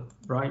Composer.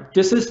 right?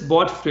 This is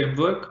bot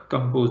framework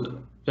composer.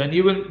 Then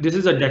you will, this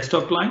is a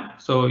desktop client.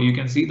 So you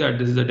can see that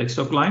this is a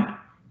desktop client.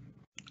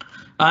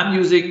 I'm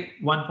using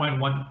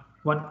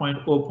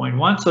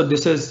 1.0.1. So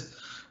this is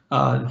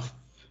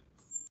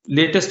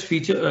latest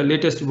feature,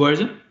 latest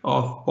version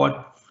of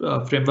bot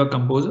framework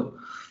composer.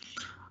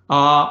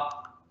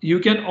 You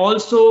can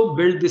also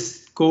build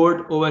this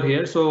code over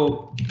here.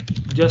 So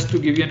just to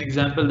give you an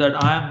example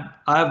that I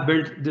have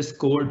built this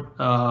code,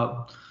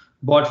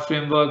 bot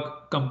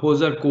framework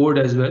composer code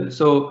as well.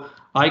 So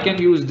I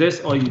can use this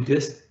or use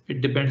this.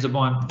 It depends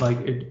upon like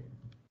it.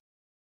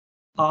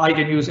 I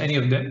can use any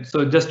of them.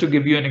 So just to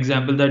give you an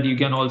example that you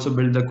can also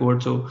build the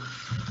code. So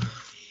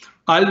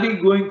I'll be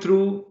going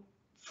through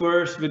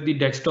first with the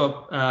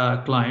desktop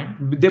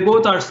client. They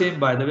both are same,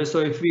 by the way. So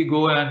if we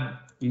go and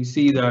we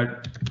see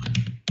that,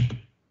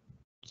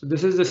 so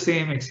this is the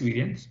same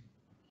experience,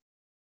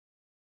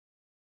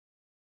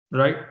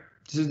 right?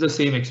 This is the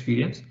same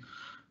experience,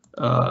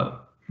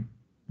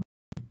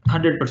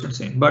 100%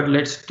 same. But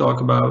let's talk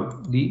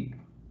about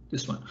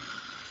this one.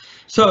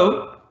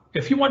 So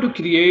if you want to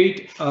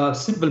create a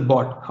simple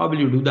bot, how will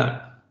you do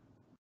that?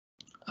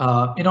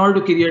 In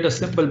order to create a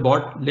simple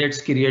bot, let's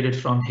create it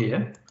from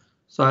here.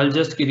 So I'll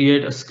just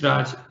create a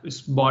scratch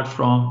bot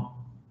from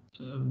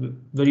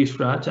very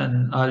scratch,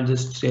 and I'll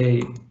just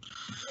say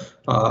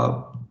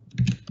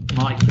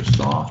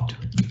Microsoft,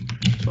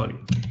 sorry,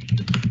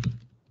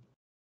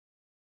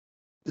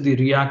 the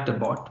reactor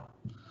bot.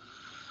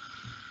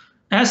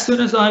 As soon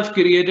as I've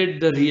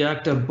created the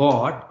reactor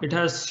bot, it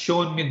has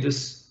shown me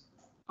this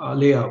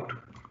layout,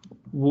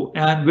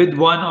 and with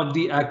one of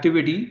the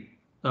activity,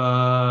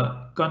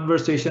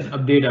 conversation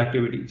update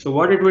activity. So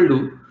what it will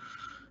do,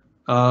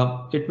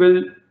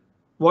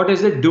 what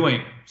is it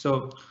doing?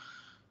 So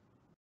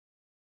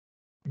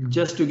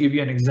just to give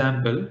you an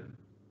example,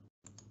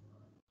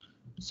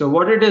 so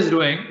what it is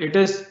doing, it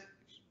is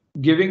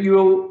giving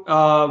you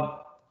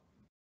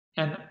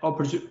an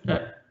option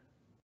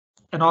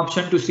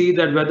to see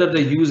that whether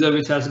the user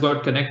which has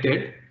got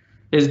connected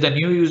is the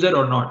new user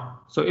or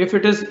not. So if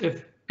it is,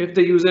 if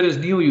the user is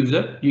new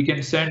user, you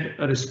can send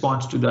a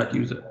response to that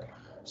user.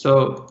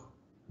 So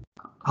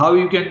how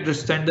you can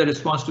send the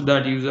response to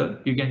that user?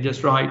 You can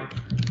just write,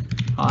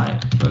 "Hi,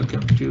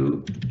 welcome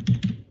to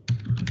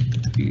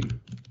the."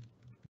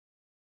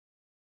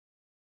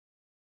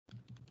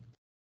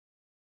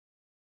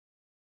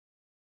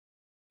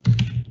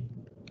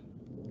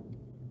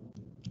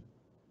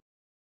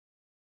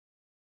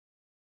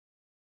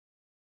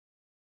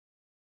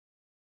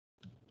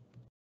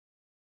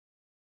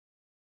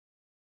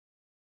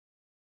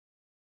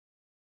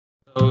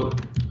 So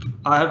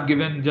I have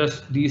given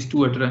just these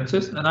two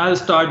utterances, and I'll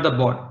start the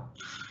bot.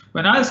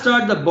 When I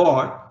start the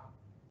bot,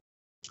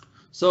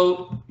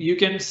 so you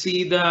can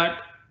see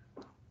that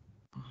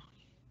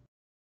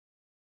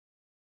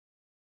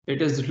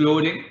it is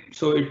loading.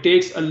 So it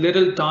takes a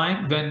little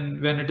time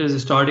when it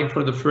is starting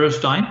for the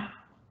first time,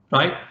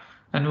 right?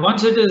 And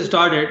once it is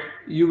started,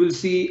 you will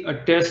see a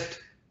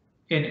test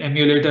in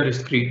emulator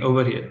screen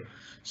over here.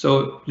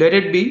 So let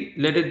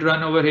it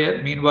run over here.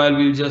 Meanwhile,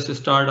 we'll just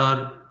start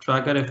our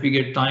tracker. If we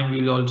get time,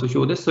 we'll also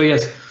show this. So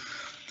yes,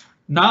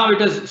 now it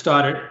has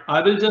started.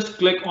 I will just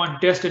click on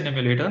test in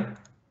emulator,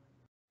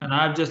 and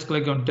I've just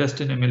clicked on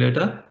test in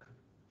emulator.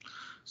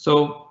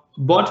 So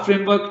bot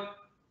framework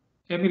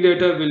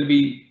emulator will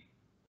be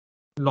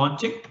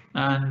launching,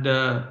 and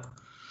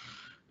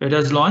it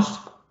has launched.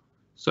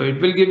 So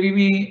it will give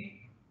me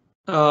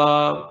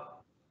an.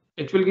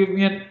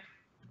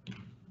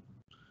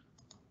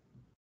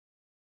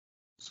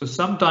 So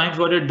sometimes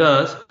what it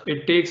does,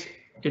 it takes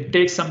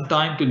some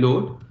time to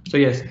load. So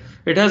yes,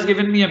 it has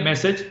given me a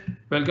message,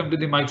 "Welcome to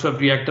the Microsoft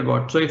Reactor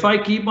bot." So if I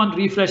keep on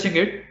refreshing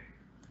it,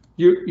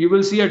 you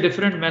will see a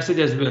different message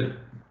as well.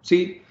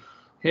 See,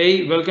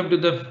 "Hey, welcome to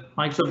the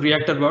Microsoft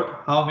Reactor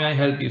bot. How may I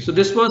help you?" So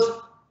this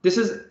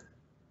is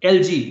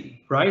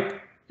LG, right?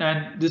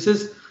 And this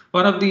is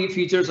one of the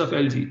features of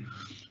LG.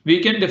 We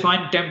can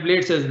define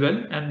templates as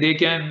well, and they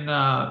can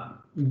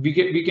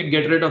we can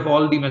get rid of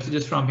all the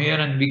messages from here,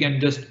 and we can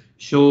just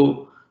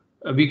show,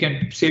 we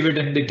can save it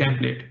in the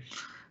template.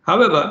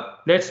 However,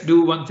 let's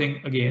do one thing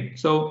again.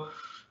 So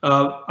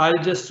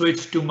I'll just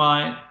switch to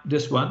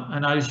this one,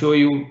 and I'll show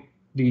you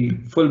the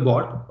full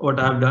bot, what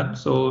I've done,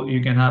 so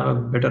you can have a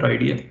better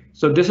idea.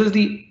 So this is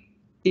the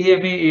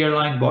AMA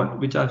airline bot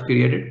which I've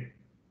created.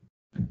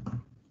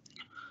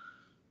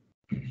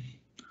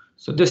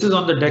 So this is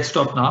on the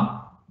desktop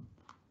now,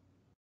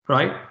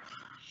 right?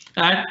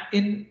 And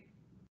in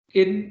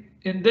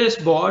this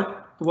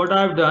bot, what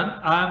I've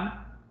done,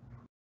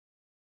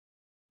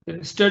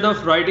 instead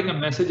of writing a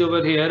message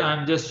over here,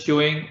 I'm just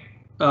showing,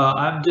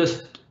 I'm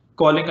just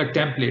calling a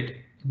template.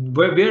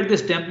 Where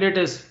this template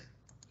is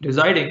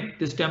residing,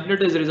 this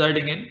template is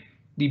residing in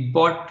the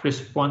bot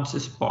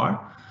responses part.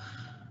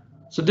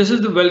 So this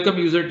is the welcome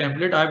user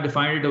template. I've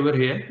defined it over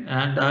here,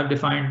 and I've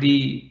defined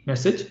the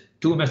message,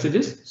 2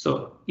 messages.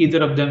 So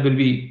either of them will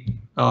be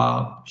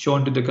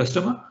shown to the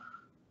customer,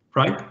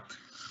 right?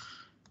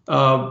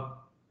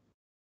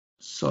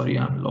 Sorry,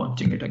 I'm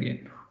launching it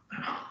again.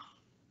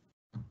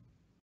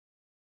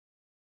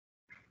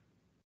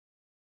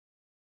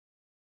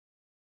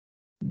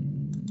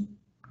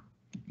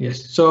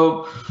 Yes.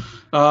 So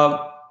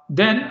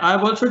then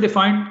I've also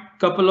defined a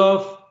couple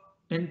of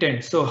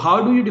intents. So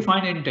how do you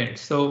define intent?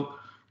 So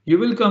you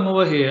will come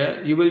over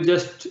here, you will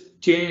just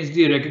change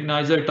the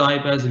recognizer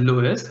type as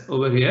Lewis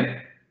over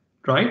here,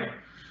 right?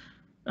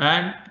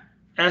 And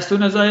as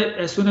soon as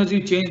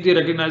you change the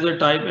recognizer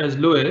type as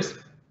Lewis,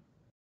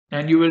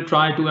 and you will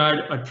try to add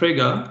a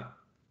trigger,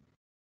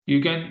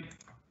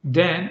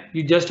 then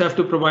you just have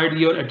to provide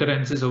your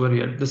utterances over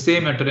here, the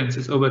same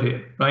utterances over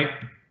here, right?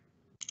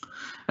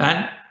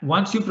 And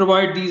once you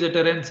provide these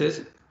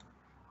utterances,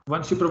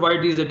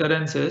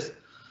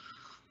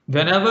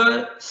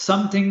 whenever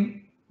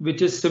something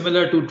which is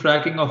similar to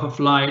tracking of a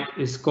flight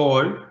is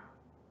called,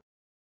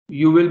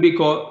 you will be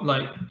called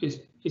like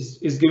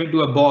is given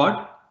to a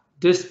bot.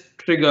 This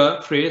trigger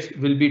phrase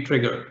will be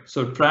triggered.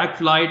 So track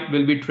flight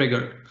will be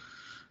triggered.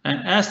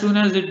 And as soon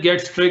as it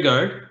gets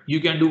triggered, you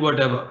can do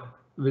whatever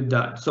with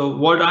that. So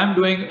what I'm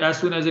doing as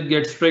soon as it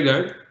gets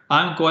triggered,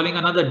 I'm calling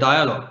another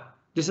dialog.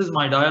 This is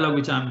my dialog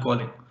which I'm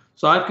calling.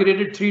 So I've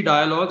created 3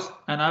 dialogues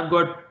and I've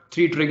got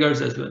 3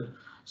 triggers as well.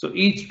 So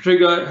each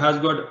trigger has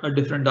got a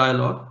different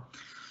dialog.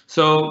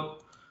 So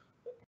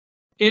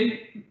in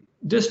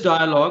this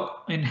dialog,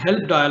 in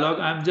help dialog,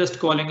 I'm just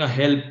calling a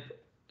help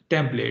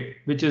template,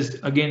 which is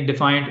again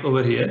defined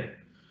over here.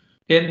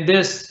 In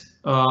this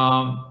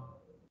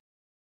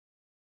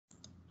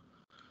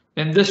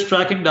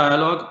tracking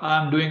dialog,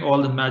 I'm doing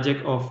all the magic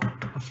of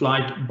a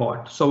flight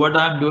bot. So what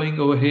I'm doing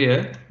over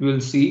here,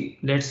 we'll see.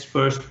 Let's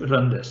first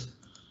run this.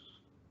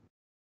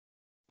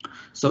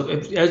 So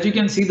as you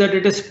can see that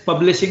it is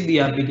publishing the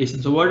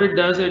application. So what it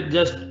does, it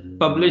just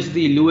publish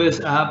the Lewis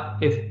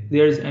app if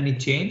there's any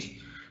change.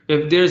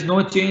 If there's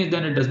no change,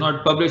 then it does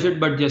not publish it,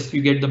 but just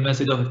you get the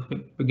message of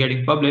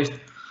getting published.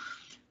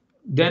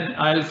 Then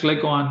I'll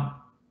click on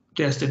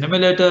test an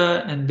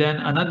emulator, and then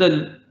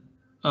another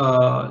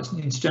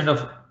instance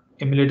of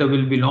emulator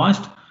will be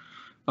launched.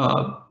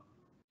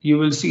 You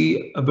will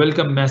see a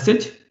welcome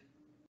message,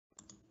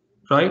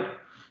 right?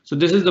 So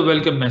this is the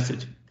welcome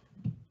message.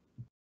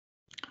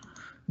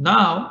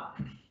 Now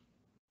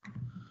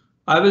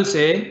I will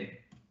say,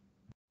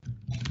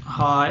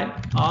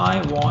 hi,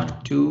 I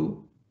want to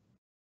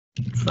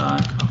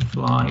track a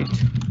flight.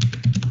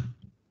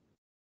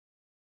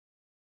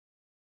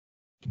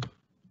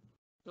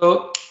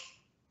 So,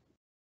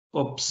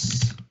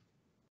 oops.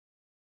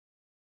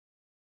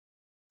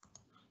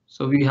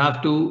 So we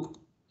have to,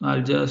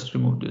 I'll just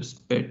remove this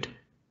bit.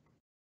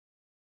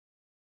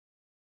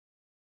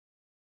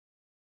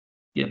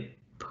 Yep,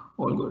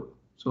 all good.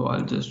 So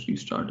I'll just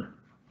restart it.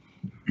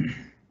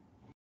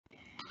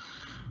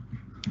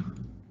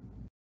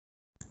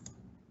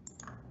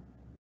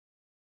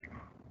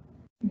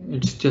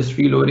 It's just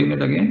reloading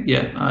it again.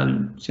 Yeah,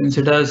 since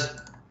it has,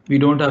 we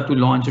don't have to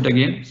launch it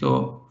again.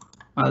 So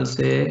I'll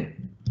say,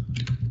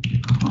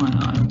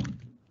 hi,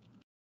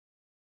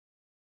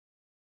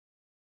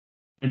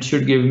 it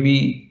should give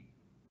me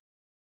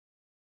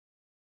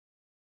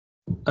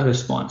a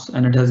response,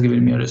 and it has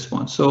given me a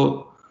response.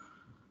 So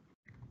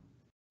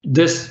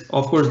this,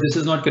 of course, this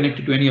is not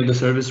connected to any of the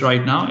service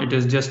right now. It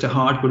is just a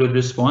hard-coded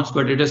response,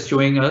 but it is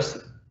showing us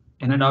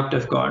an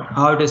adaptive card,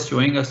 how it is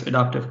showing us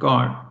adaptive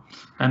card,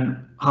 and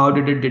how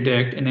did it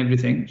detect and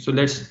everything. So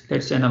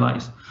let's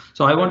analyze.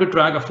 So I want to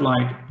track a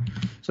flight.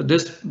 So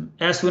this,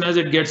 as soon as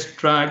it gets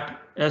tracked,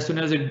 as soon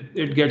as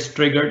it gets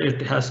triggered,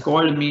 it has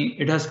called me.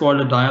 It has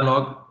called a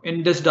dialog.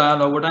 In this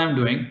dialog, what I'm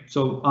doing,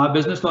 so our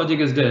business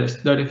logic is this,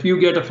 that if you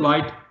get a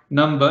flight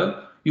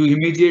number, you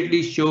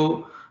immediately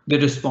show the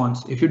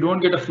response. If you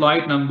don't get a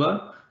flight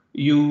number,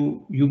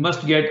 you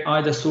must get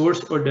either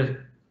source or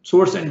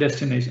source and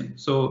destination.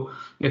 So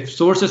if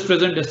source is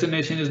present,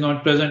 destination is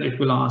not present, it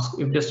will ask.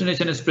 If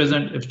destination is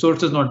present, if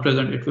source is not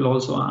present, it will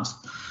also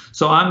ask.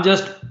 So I'm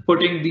just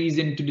putting these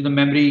into the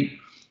memory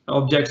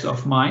objects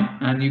of mine,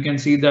 and you can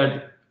see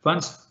that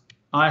once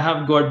I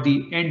have got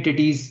the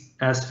entities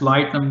as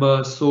flight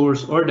number,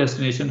 source, or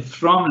destination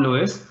from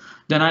Lewis,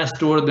 then I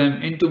store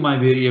them into my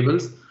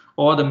variables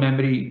or the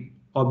memory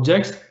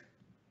objects.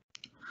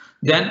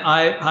 Then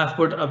I have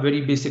put a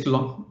very basic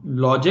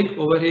logic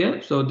over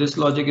here. So this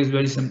logic is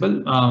very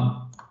simple.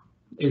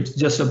 It's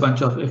just a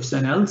bunch of ifs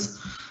and else.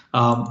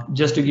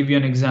 Just to give you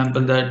an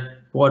example that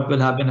what will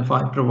happen if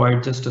I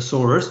provide just a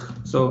source.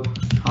 So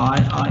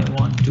I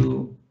want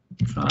to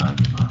track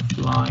a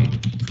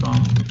flight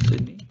from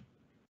Sydney.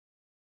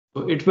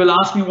 So it will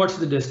ask me what's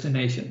the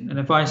destination. And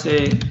if I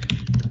say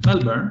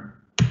Melbourne,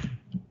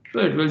 so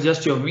it will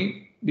just show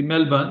me the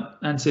Melbourne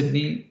and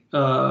Sydney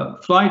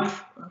flight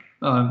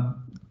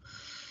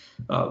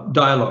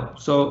dialog.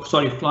 So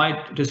sorry,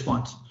 flight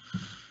response.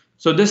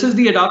 So this is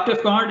the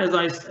adaptive card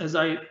as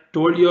I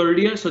told you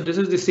earlier. So this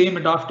is the same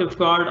adaptive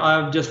card. I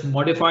have just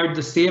modified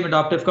the same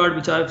adaptive card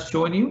which I have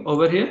shown you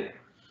over here.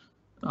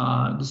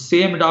 The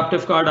same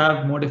adaptive card I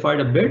have modified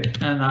a bit,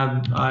 and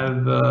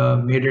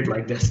I've made it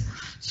like this.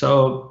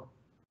 So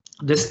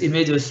this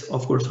image is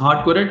of course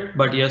hard coded,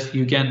 but yes,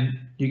 you can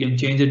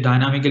change it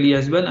dynamically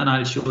as well, and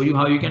I'll show you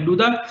how you can do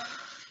that.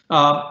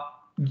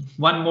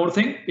 one more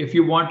thing, if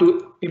you want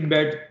to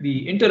embed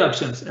the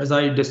interruptions as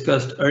I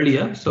discussed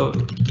earlier, so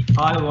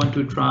I want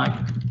to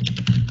track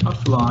a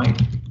flight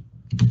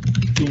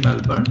to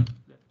Melbourne.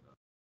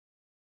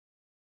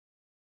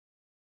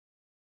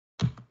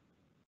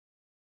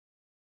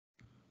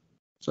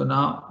 So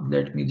now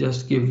let me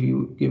just give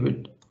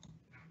it.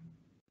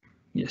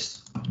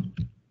 Yes,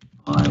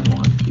 I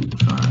want to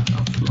track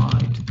a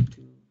flight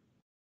to.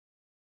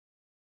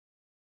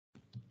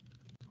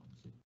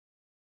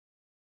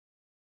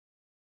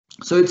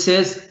 So it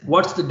says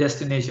what's the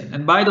destination,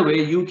 and by the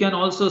way, you can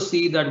also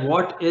see that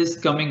what is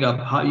coming up.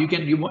 How you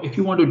can if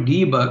you want to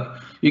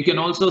debug, you can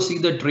also see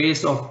the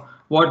trace of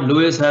what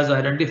Lewis has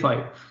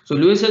identified. So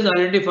Lewis has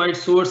identified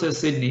source as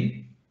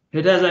Sydney.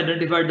 It has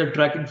identified the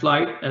tracking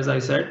flight, as I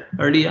said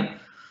earlier.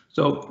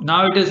 So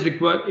now it is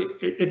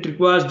it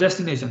requires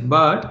destination,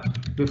 but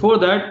before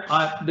that,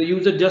 the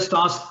user just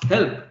asks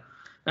help,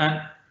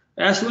 and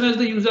as soon as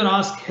the user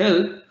asks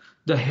help,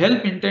 the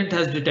help intent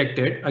has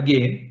detected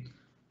again.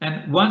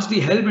 And once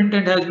the help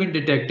intent has been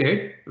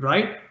detected,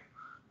 right,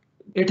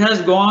 it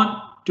has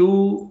gone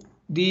to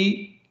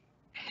the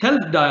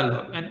help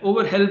dialog, and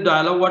over help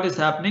dialog, what is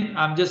happening?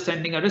 I'm just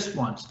sending a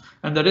response,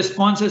 and the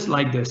response is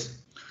like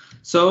this.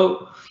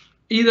 So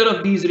either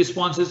of these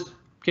responses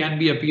can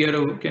be appeared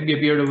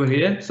over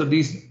here. So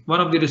these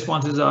one of the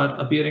responses are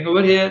appearing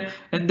over here,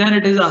 and then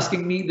it is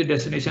asking me the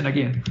destination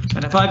again.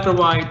 And if I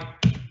provide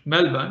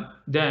Melbourne,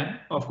 then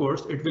of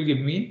course it will give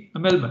me a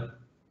Melbourne.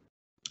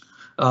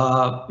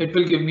 It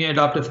will give me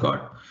adaptive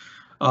card.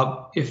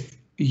 If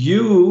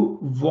you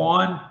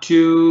want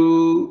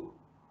to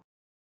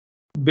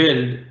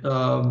build,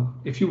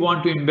 if you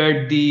want to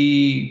embed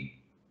the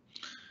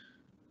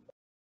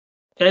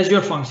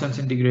Azure Functions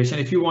integration,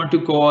 if you want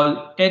to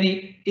call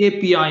any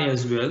API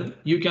as well,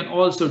 you can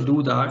also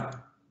do that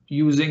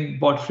using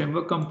Bot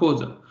Framework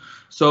Composer.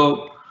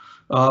 So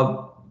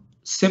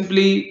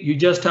simply you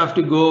just have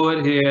to go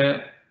over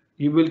here.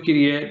 You will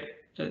create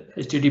a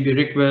HTTP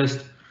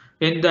request.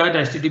 In that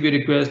HTTP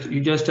request,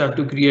 you just have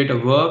to create a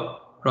verb,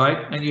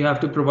 right? And you have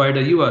to provide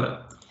a URL.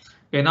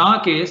 In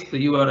our case,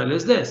 the URL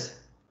is this.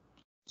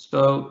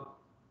 So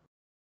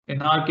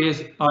in our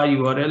case, our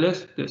URL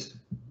is this.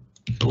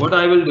 So what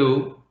I will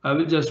do, I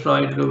will just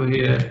write it over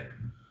here.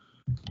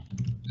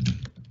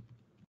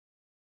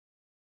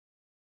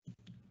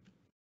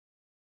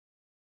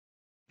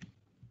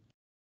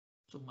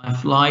 So my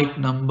flight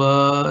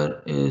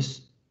number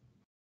is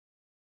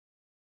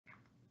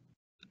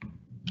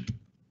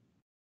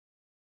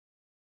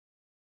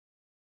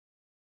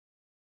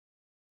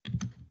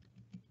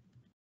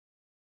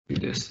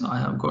this. I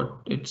have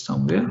got it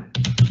somewhere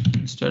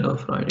instead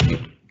of writing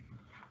it.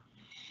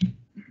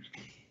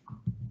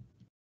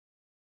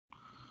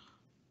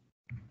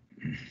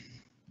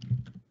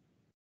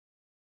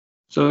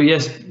 So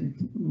yes,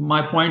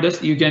 my point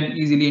is you can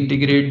easily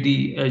integrate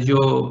the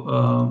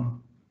Azure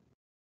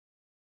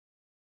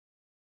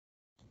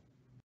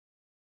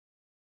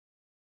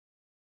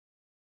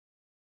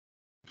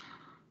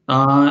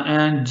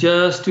and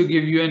just to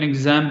give you an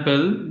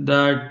example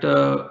that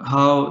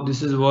how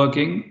this is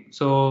working.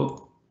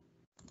 So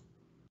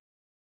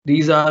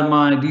these were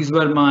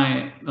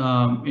my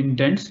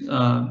intents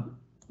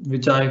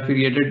which I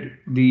created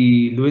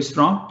the Lewis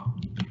from,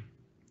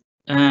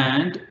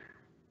 and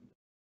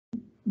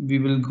we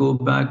will go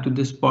back to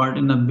this part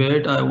in a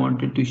bit. I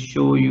wanted to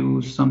show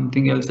you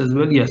something else as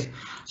well. Yes.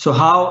 So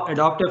how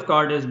adaptive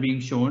card is being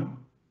shown.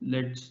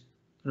 Let's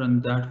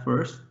run that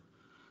first.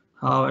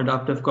 How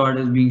adaptive card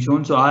is being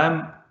shown. So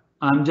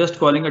I'm just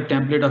calling a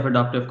template of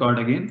adaptive card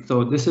again.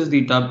 So this is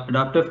the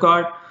adaptive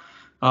card.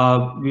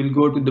 We'll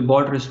go to the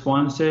bot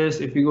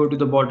responses. If you go to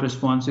the bot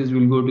responses,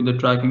 we'll go to the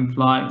tracking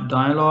flight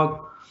dialog.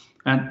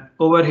 And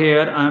over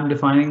here, I'm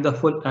defining the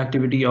full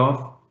activity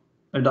of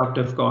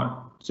adaptive card.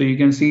 So you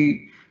can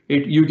see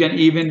it. You can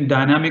even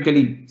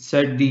dynamically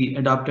set the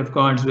adaptive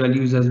cards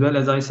values as well,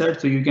 as I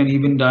said. So you can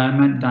even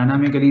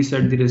dynamically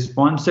set the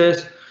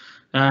responses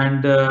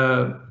and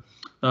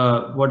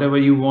whatever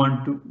you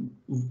want to,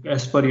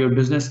 as per your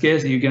business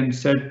case, you can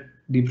set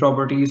the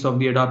properties of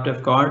the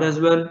adaptive card as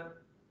well.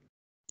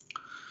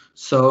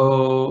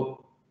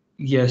 So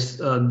yes,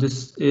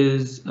 this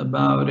is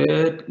about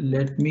it.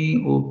 Let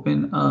me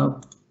open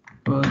up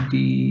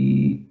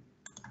the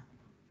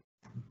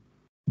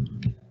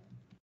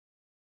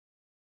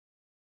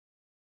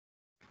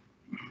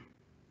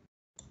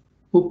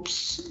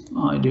oops,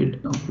 I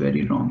did a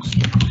very wrong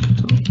step.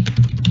 So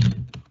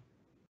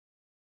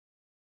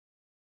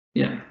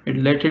yeah,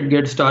 let it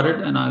get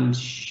started and I'll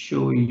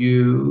show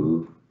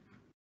you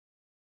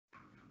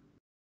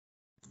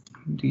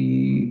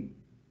the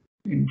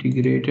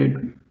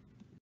integrated.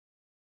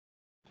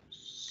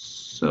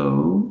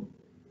 So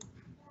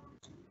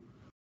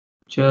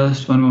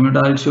just one moment,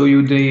 I'll show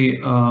you the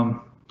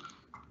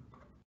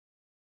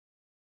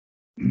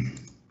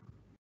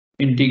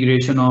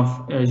integration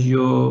of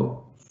Azure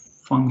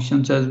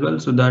functions as well.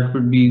 So that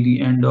would be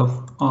the end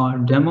of our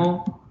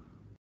demo.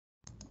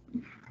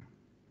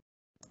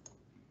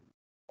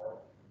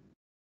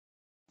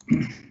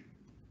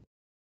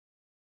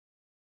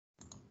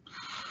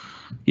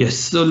 Yes,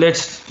 so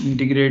let's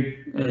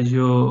integrate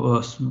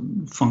Azure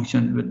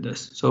function with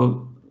this.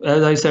 So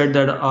as I said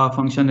that our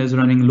function is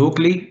running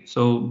locally,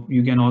 so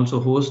you can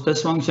also host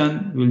this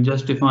function. We'll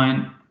just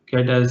define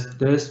get as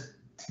this.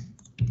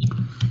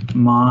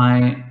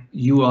 My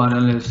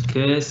URL is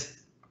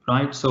this,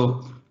 right?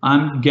 So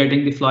I'm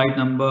getting the flight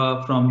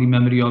number from the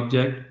memory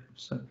object,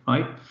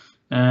 right?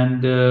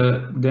 And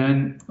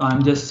then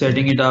I'm just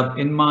setting it up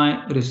in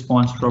my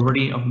response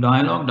property of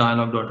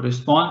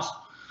dialog.response.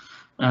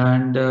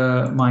 And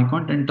my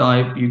content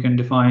type, you can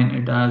define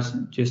it as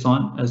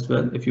JSON as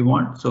well if you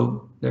want.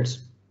 So let's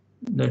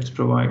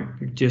provide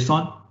it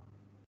JSON.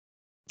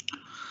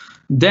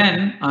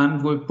 Then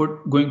I'm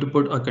going to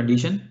put a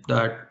condition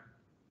that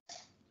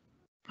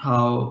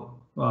how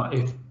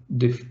if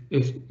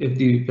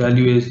the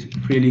value is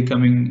really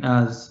coming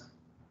as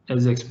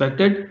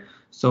expected.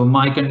 So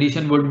my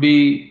condition would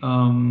be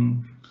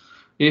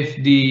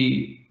if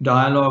the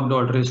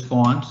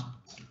dialog.response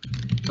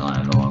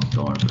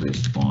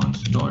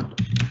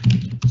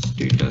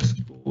status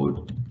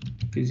code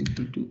is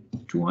equal to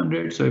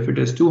 200. So if it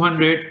is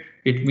 200,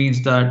 it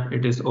means that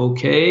it is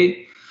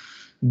OK.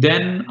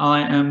 Then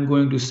I am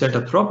going to set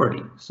a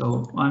property.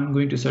 So I'm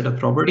going to set a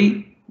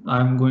property.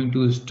 I'm going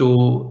to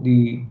store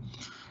the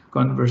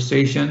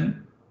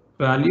conversation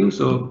value.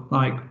 So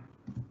like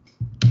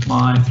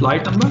my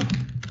flight number,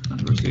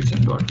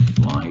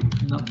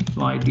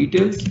 conversation.flight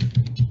details.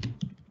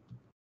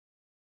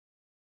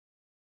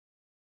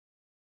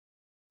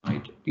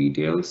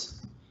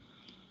 Details.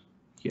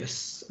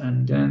 Yes,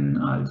 and then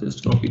I'll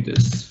just copy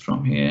this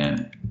from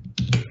here.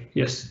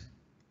 Yes.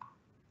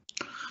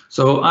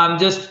 So I'm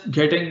just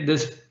getting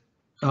this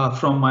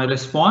from my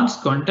response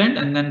content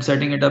and then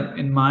setting it up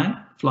in my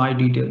flight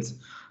details.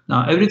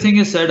 Now everything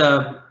is set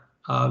up.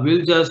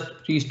 We'll just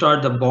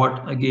restart the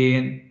bot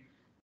again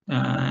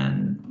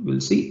and we'll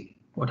see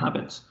what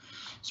happens.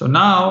 So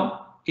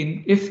now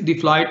if the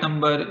flight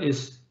number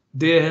is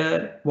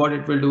there, what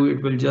it will do,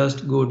 it will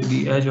just go to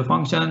the Azure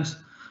functions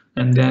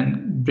and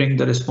then bring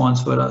the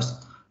response for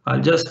us. I'll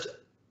just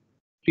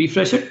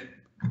refresh it.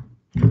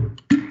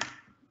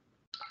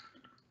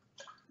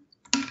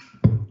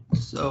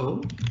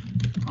 So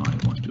I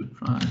want to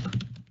try.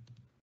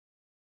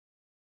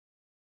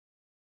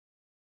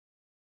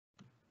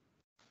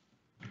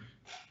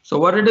 So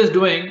what it is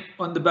doing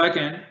on the back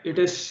end, it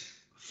is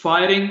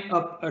firing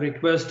up a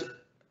request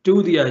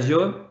to the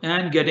Azure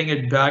and getting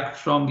it back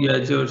from the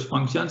Azure's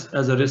functions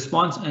as a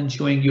response and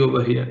showing you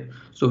over here.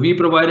 So we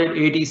provided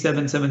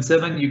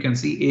 8777. You can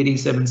see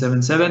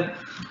 8777.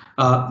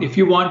 If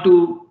you want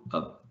to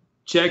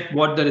check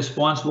what the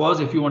response was,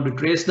 if you want to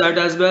trace that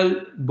as well,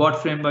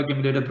 Bot Framework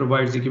Emulator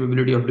provides the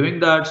capability of doing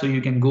that. So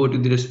you can go to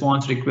the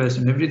response request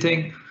and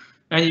everything,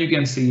 and you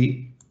can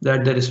see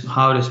that there is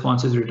how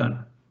response is returned.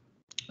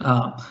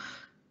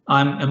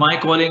 Am I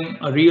calling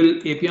a real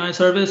API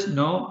service?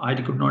 No, I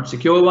could not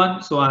secure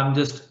one. So I'm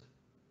just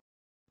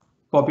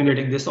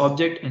populating this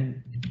object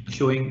and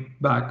showing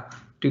back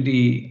to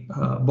the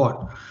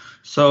bot.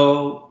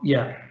 So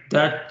yeah,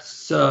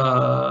 that's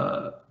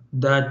the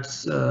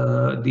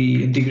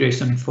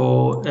integration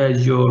for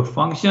Azure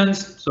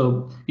functions.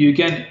 So you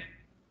can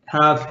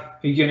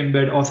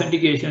embed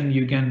authentication,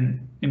 you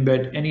can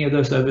embed any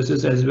other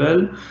services as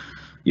well.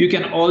 You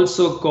can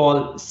also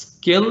call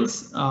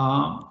skills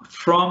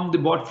from the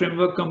Bot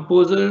Framework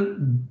Composer,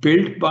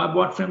 built by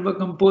Bot Framework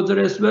Composer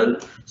as well.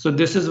 So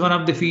this is one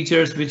of the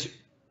features which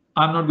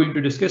I'm not going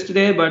to discuss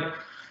today, but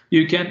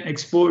you can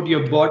export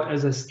your bot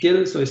as a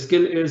skill. So a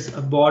skill is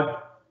a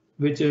bot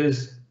which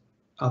is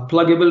a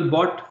pluggable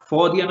bot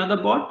for the another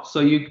bot.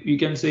 So you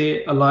can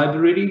say a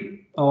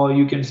library, or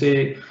you can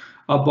say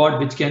a bot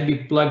which can be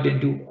plugged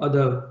into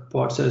other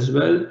bots as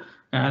well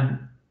and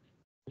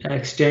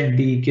extend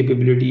the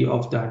capability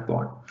of that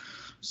bot.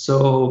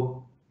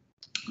 So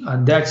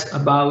that's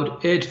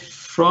about it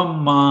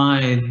from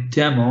my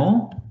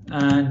demo.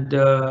 And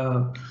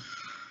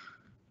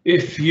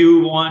if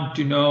you want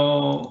to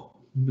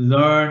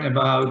learn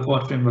about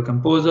Bot Framework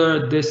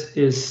Composer, this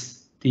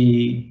is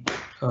these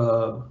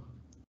are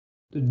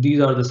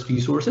the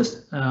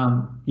resources.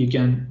 You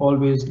can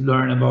always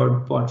learn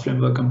about Bot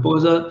Framework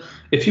Composer.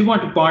 If you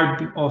want to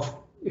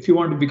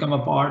become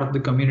a part of the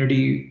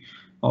community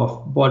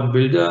of Bot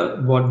Builder,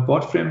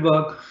 Bot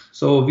Framework.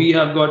 So we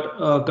have got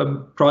a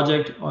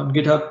project on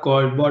GitHub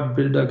called Bot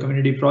Builder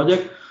Community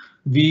Project.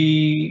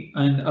 We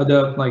and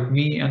other like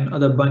me and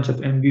other bunch of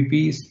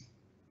MVPs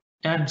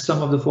and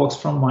some of the folks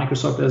from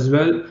Microsoft as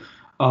well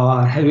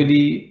are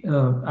heavily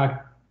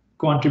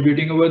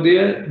contributing over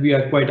there. We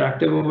are quite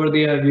active over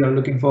there. We are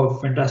looking for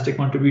fantastic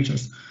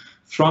contributions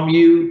from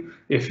you.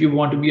 If you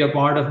want to be a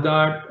part of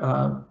that,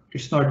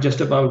 it's not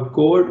just about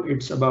code,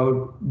 it's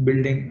about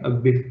building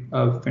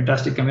a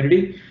fantastic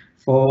community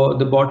for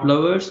the bot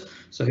lovers.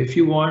 So if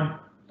you are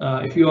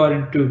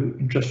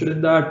interested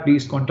in that,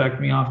 please contact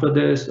me after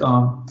this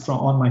on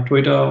my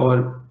Twitter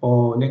or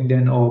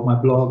LinkedIn or my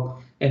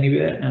blog,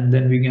 anywhere, and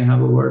then we can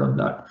have a word on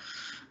that.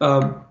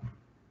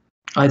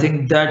 I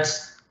think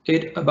that's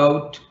it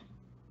about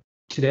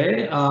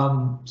today.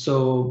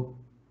 So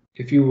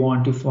if you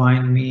want to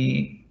find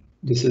me,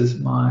 these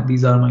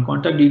are my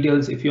contact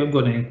details. If you have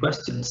got any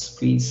questions,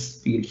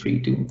 please feel free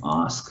to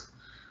ask,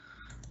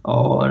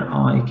 or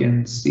I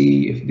can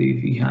see if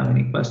we have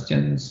any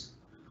questions.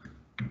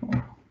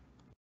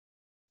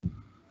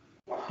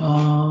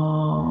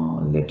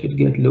 Let it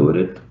get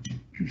loaded.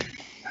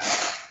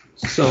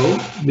 So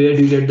where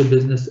do you get the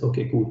business?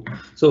 Okay, cool.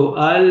 So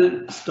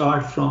I'll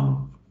start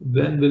from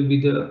when will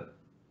be the,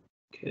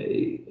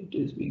 okay, it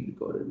is being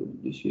recorded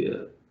this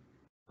year.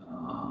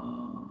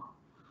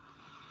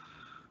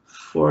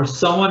 For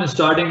someone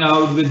starting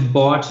out with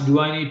bots, do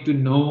I need to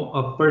know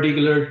a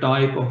particular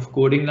type of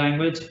coding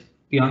language?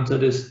 The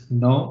answer is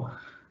no.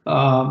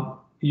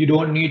 You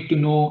don't need to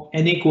know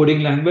any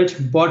coding language.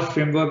 Bot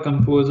Framework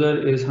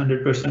Composer is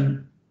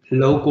 100%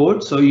 low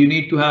code, so you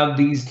need to have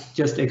these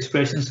just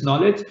expressions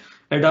knowledge.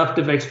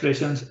 Adaptive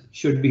expressions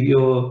should be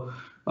your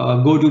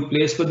go-to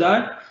place for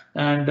that,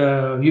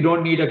 and you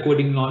don't need a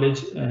coding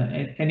knowledge,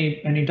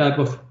 any type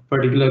of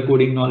particular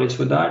coding knowledge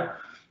for that.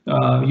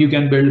 You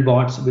can build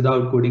bots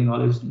without coding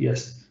knowledge,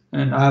 yes.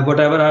 And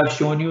whatever I've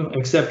shown you,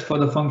 except for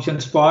the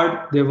functions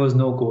part, there was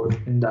no code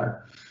in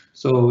that.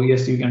 So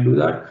yes, you can do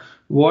that.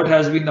 What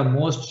has been the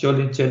most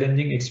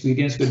challenging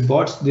experience with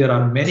bots? There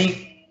are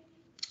many.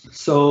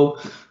 So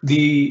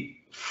the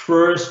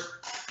first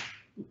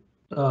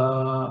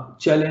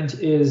challenge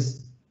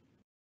is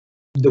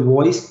the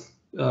voice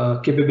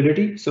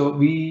capability. So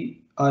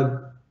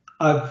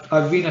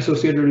I've been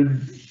associated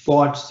with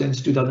bots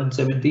since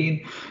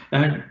 2017,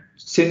 and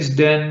since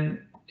then,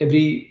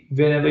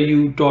 whenever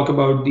you talk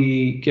about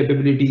the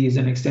capabilities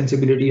and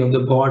extensibility of the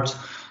bots,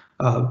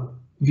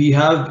 we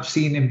have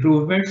seen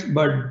improvements,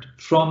 but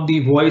from the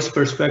voice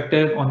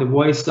perspective, on the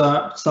voice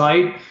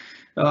side,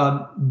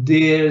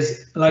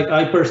 there's, like,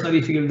 I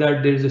personally feel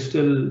that there's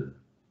still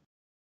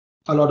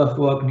a lot of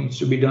work needs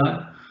to be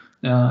done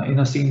in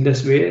a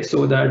seamless way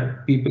so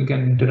that people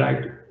can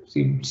interact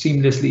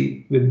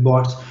seamlessly with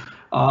bots.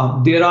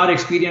 There are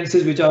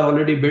experiences which are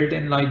already built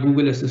in, like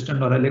Google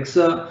Assistant or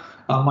Alexa.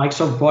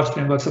 Microsoft Bots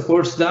Framework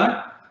supports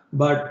that.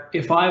 But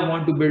if I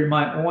want to build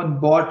my own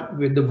bot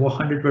with the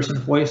 100%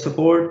 voice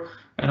support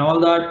and all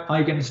that,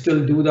 I can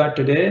still do that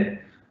today.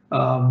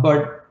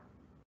 But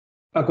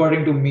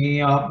according to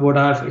me, what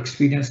I've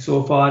experienced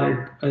so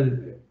far,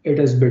 it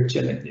is a bit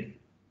challenging.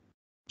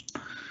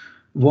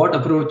 What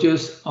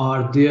approaches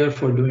are there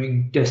for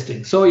doing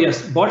testing? So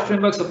yes, Bot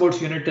Framework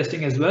supports unit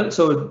testing as well.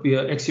 So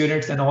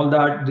XUnits and all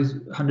that, this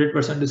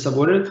 100% is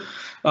supported.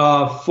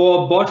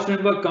 For Bot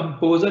Framework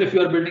Composer, if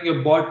you are building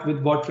a bot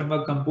with Bot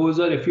Framework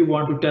Composer, if you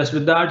want to test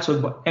with that,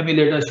 so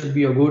emulator should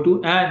be your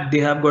go-to, and they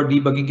have got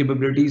debugging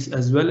capabilities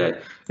as well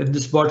in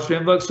this Bot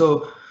Framework.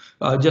 So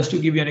just to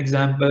give you an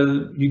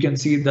example, you can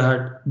see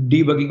that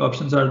debugging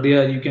options are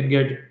there. You can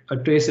get a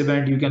trace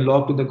event, you can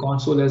log to the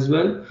console as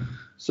well.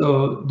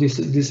 So this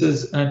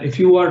is, and if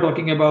you are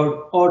talking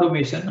about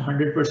automation,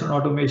 100%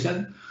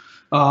 automation,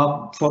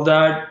 for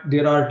that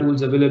there are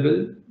tools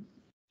available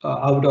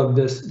out of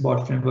this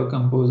Bot Framework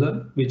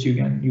Composer, which you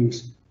can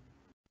use.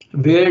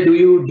 Where do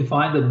you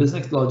define the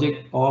business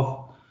logic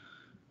of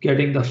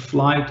getting the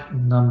flight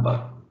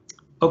number?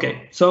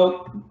 Okay,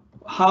 so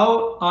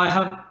how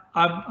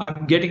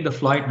I'm getting the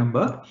flight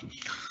number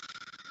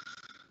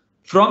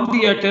from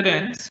the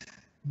utterance.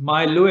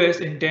 My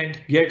lowest intent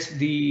gets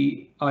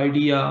the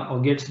idea or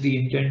gets the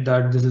intent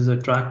that this is a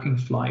tracking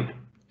flight.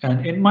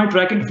 And in my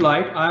tracking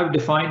flight, I've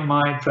defined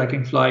my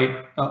tracking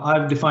flight.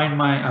 I've defined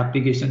my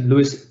application,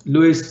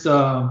 Lewis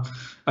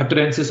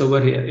utterances over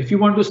here. If you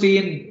want to see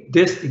in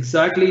this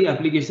exact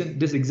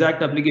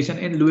application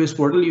in Lewis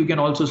portal, you can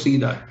also see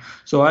that.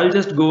 So I'll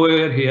just go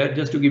over here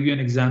just to give you an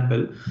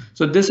example.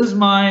 So this is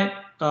my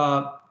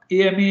AMA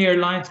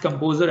Airlines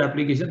Composer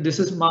application. This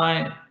is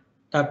my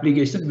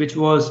application which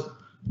was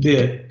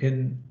there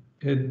in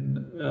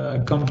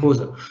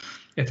Composer.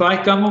 If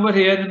I come over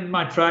here in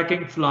my track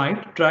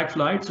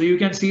flight, so you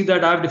can see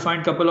that I've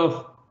defined a couple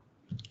of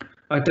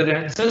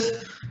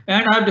utterances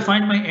and I've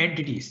defined my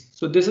entities.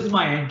 So this is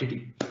my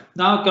entity.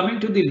 Now coming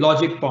to the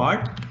logic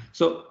part.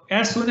 So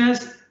as soon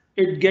as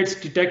it gets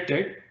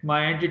detected,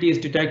 my entity is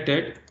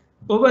detected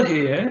over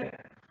here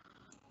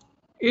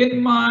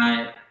in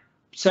my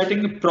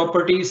setting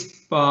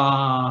properties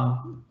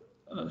panel.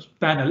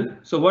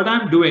 So what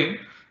I'm doing,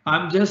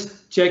 I'm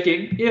just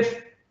checking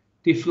if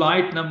the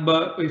flight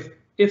number,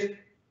 if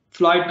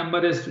flight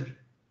number is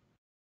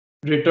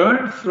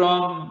returned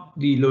from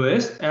the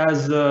lowest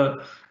as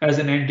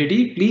an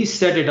entity, please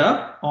set it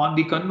up on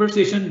the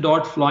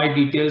conversation.flight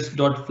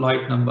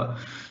details.flight number.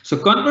 So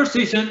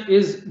conversation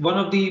is one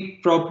of the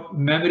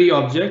memory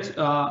objects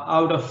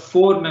out of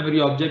 4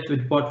 memory objects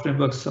with Bot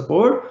Framework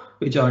support,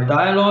 which are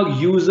dialogue,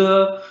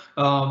 user,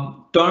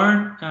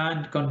 turn,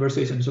 and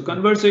conversation. So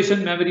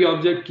conversation memory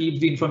object keeps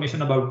the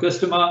information about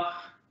customer.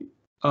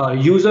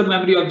 User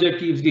memory object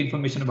keeps the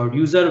information about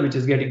user, which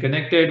is getting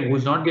connected,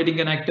 who's not getting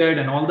connected,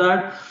 and all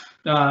that.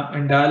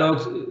 And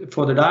dialogues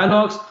for the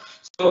dialogues.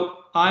 So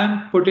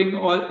I'm putting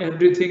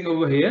everything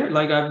over here,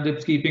 like I'm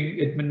just keeping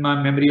it in my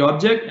memory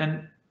object,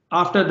 and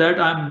after that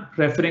I'm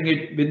referring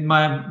it with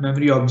my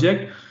memory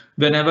object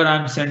whenever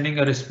I'm sending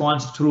a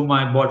response through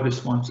my bot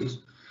responses.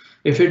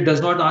 If it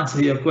does not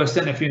answer your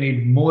question, if you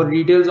need more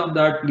details on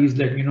that, please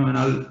let me know and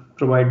I'll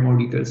provide more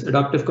details.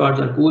 Adaptive cards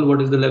are cool.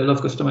 What is the level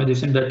of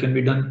customization that can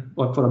be done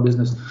for a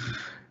business?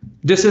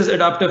 This is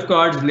adaptive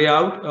cards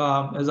layout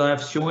as I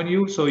have shown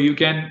you. So you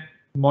can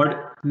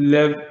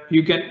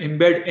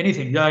embed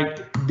anything.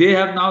 Like they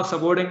are now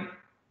supporting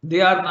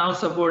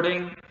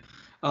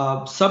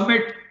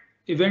submit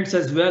events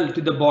as well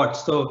to the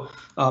bots. So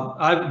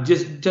I've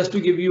just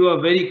to give you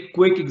a very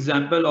quick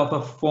example of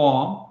a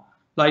form.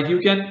 Like you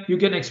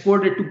can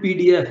export it to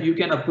PDF, you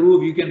can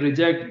approve, you can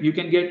reject, you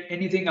can get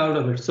anything out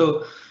of it.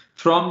 So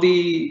from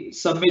the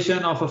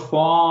submission of a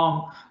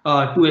form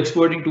to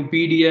exporting to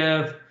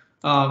PDF,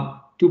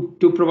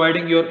 to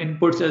providing your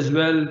inputs as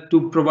well,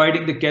 to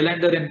providing the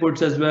calendar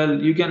inputs as well,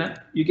 you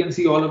can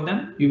see all of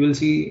them. You will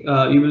see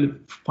you will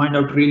find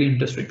out really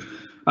interesting.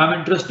 I'm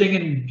interested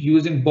in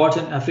using bots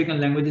in African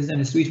languages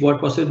and speech.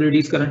 What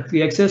possibilities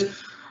currently exist?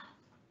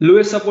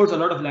 Lewis supports a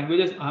lot of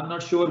languages. I'm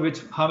not sure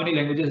how many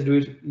languages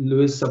do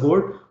Lewis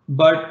support,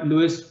 but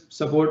Lewis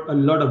support a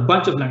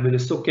bunch of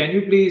languages. So can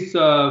you please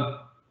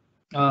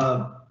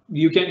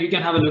you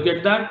can have a look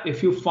at that.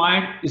 If you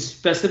find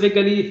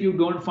specifically, if you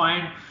don't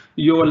find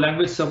your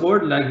language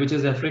support, like which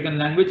is African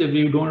language, if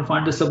you don't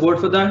find the support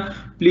for that,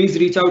 please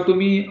reach out to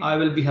me. I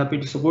will be happy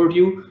to support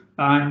you.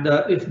 And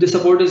if the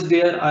support is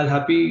there, I'll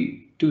happy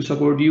to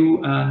support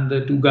you and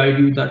to guide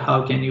you that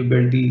how can you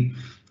build the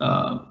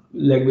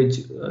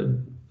language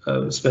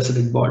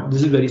specific bot.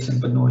 This is very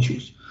simple, no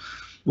issues.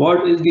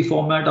 What is the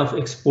format of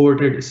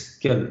exported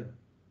skill?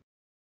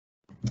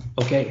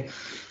 Okay,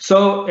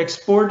 so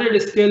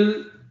exported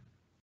skill,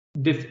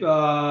 the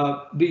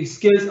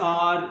skills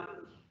are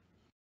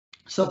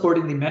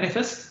supporting the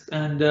manifest,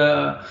 and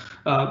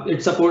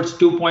it supports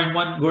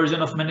 2.1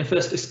 version of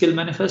manifest, skill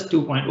manifest,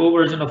 2.0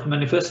 version of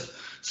manifest.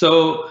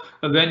 So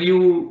when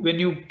you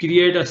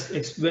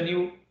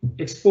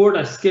export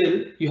a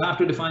skill, you have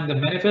to define the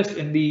manifest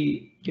in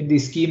the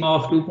schema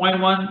of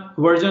 2.1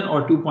 version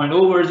or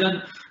 2.0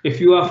 version. If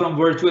you are from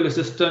virtual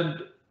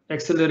assistant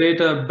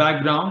accelerator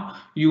background,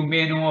 you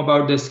may know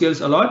about the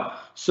skills a lot.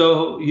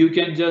 So you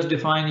can just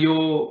define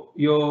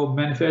your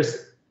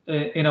manifest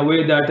in a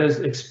way that is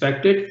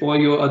expected for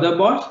your other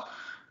bots,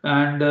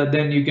 and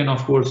then you can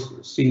of course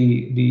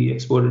see the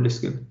exported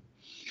skill.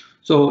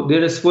 So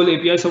there is full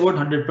API support,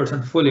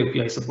 100% full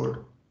API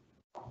support.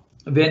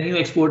 When you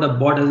export a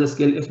bot as a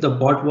skill, if the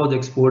bot was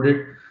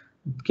exported,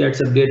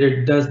 gets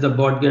updated, does the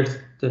bot get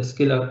the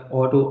skill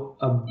auto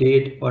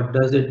update, or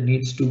does it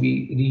needs to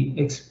be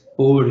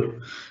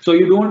re-exported? So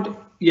you don't.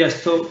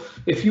 Yes, so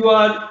if you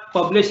are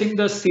publishing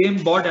the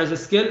same bot as a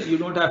skill, you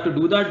don't have to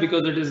do that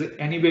because it is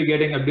anyway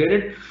getting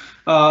updated.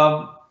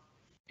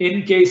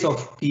 In case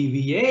of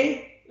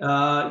TVA,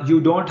 you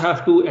don't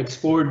have to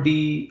export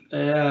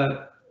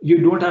you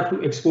don't have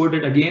to export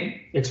it again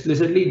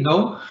explicitly.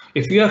 No,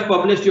 if you have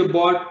published your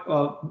bot,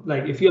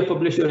 like if you have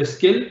published your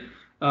skill,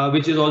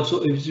 which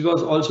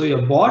was also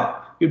your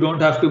bot, you don't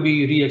have to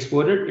be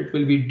re-exported. It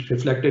will be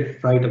reflected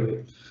right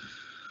away.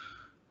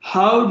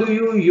 How do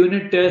you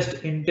unit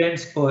test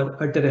intents or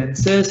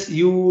utterances?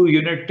 You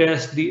unit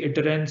test the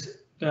utterance,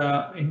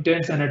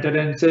 intents and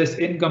utterances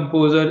in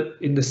Composer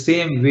in the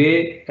same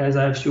way as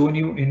I've shown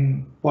you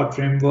in Bot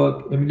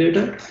Framework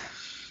Emulator.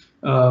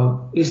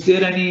 Is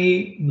there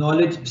any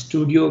knowledge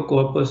studio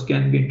corpus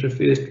can be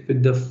interfaced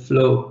with the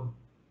flow?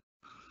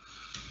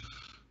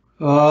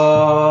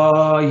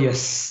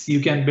 Yes,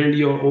 you can build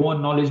your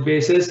own knowledge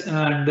bases,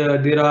 and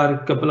there are a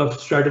couple of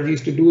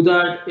strategies to do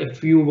that.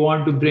 If you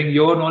want to bring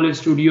your knowledge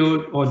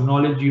studio or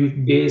knowledge use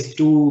base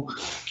to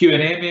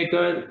Q&A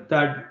maker,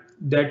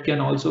 that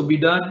can also be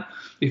done.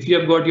 If you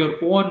have got your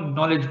own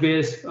knowledge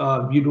base,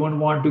 you don't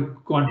want to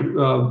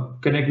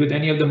connect with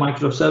any of the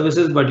Microsoft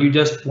services, but you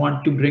just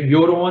want to bring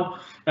your own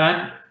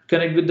and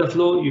connect with the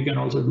flow, you can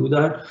also do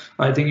that.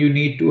 I think you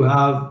need to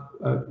have,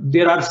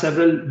 there are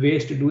several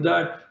ways to do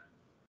that.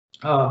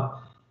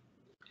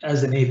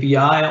 As an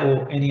API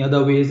or any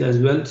other ways as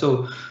well.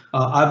 So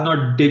I've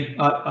not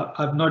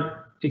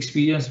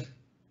experienced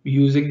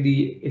using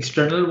the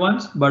external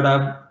ones, but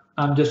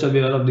I'm just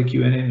aware of the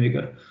Q&A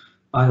maker.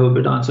 I hope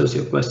it answers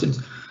your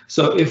questions.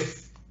 So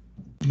if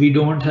we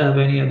don't have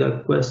any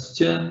other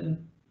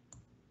question,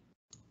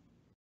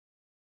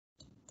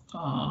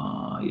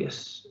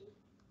 yes.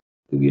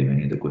 Do we have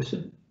any other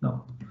question?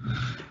 No.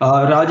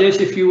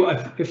 Rajesh,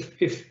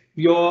 if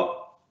your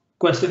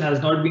question has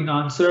not been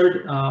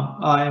answered,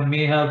 I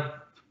may have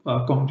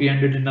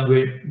comprehended in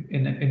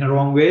a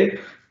wrong way.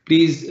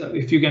 Please,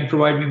 if you can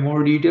provide me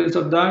more details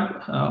of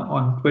that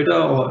on Twitter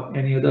or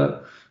any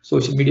other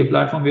social media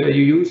platform where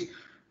you use,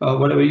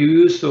 whatever you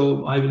use,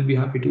 so I will be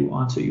happy to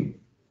answer you.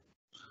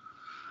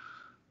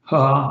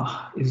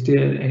 Is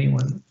there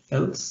anyone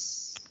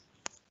else?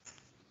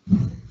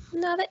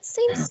 No, that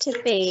seems to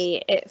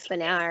be it for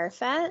now,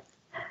 Arafat.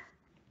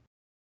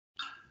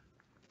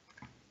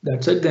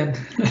 That's it then.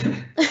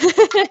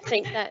 I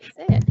think that's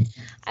it.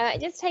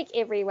 just take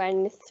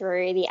everyone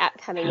through the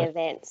upcoming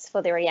events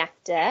for the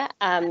reactor.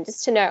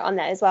 Just to note on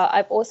that as well,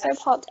 I've also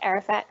popped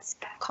Arafat's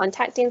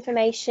contact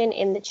information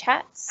in the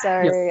chat,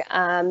 so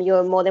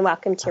you're more than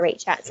welcome to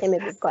reach out to him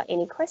if you've got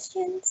any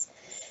questions.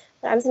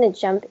 But I'm just going to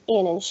jump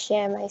in and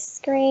share my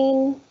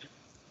screen.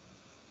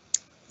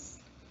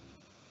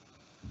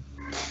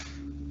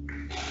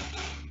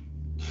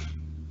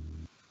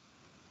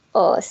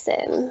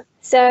 Awesome.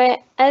 So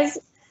as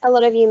a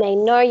lot of you may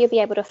know, you'll be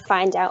able to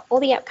find out all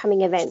the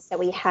upcoming events that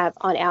we have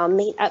on our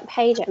meetup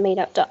page at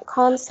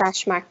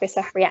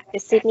meetup.com/Microsoft Reactor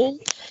Sydney.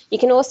 You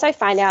can also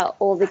find out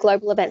all the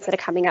global events that are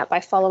coming up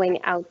by following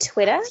our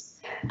Twitter.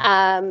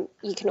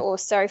 You can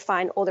also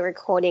find all the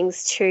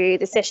recordings to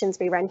the sessions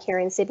we run here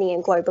in Sydney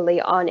and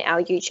globally on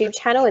our YouTube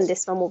channel, and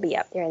this one will be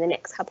up there in the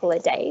next couple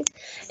of days.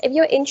 If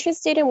you're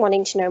interested in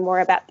wanting to know more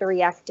about the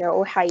reactor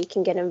or how you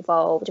can get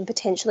involved and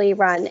potentially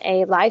run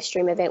a live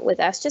stream event with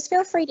us, just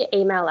feel free to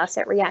email us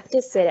at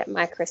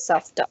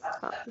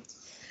reactorsid@microsoft.com.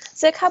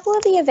 So a couple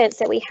of the events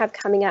that we have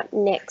coming up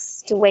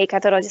next week, I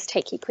thought I'll just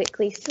take you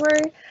quickly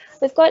through.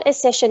 We've got a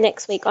session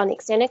next week on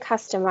extended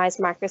customized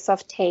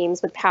Microsoft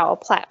Teams with Power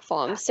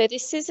Platform. So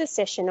this is a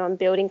session on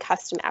building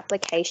custom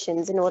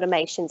applications and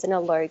automations in a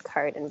low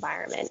code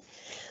environment.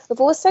 We've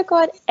also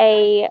got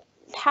a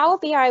Power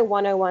BI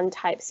 101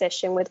 type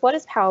session with what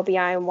is Power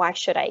BI and why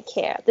should I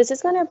care? This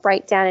is going to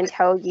break down and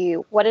tell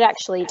you what it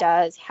actually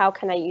does, how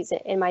can I use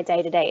it in my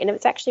day-to-day, and if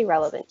it's actually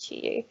relevant to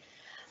you.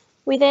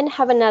 We then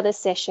have another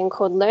session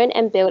called Learn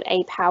and Build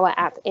a Power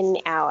App in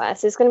an Hour.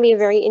 So it's going to be a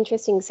very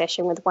interesting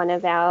session with one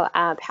of our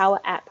Power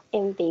App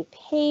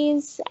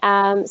MVPs.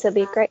 So it'll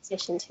be a great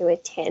session to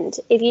attend.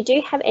 If you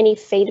do have any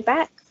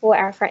feedback for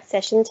Arafat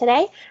session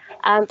today,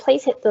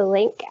 please hit the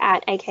link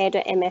at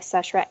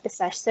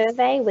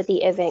aka.ms/reactor/survey with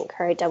the event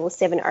code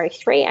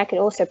 7703. I can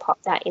also pop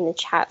that in the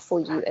chat for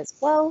you as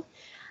well.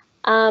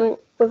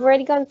 We've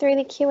already gone through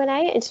the Q&A.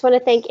 I just want to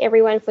thank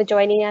everyone for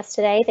joining us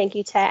today. Thank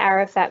you to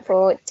Arafat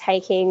for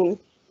taking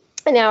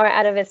an hour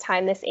out of his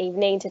time this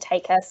evening to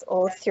take us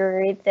all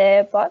through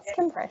the bots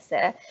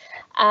compressor.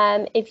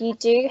 If you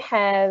do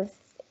have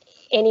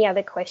any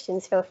other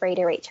questions, feel free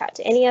to reach out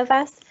to any of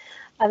us.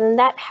 Other than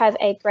that, have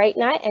a great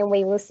night and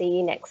we will see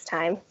you next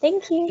time.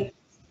 Thank you.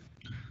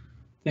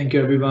 Thank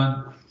you,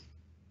 everyone.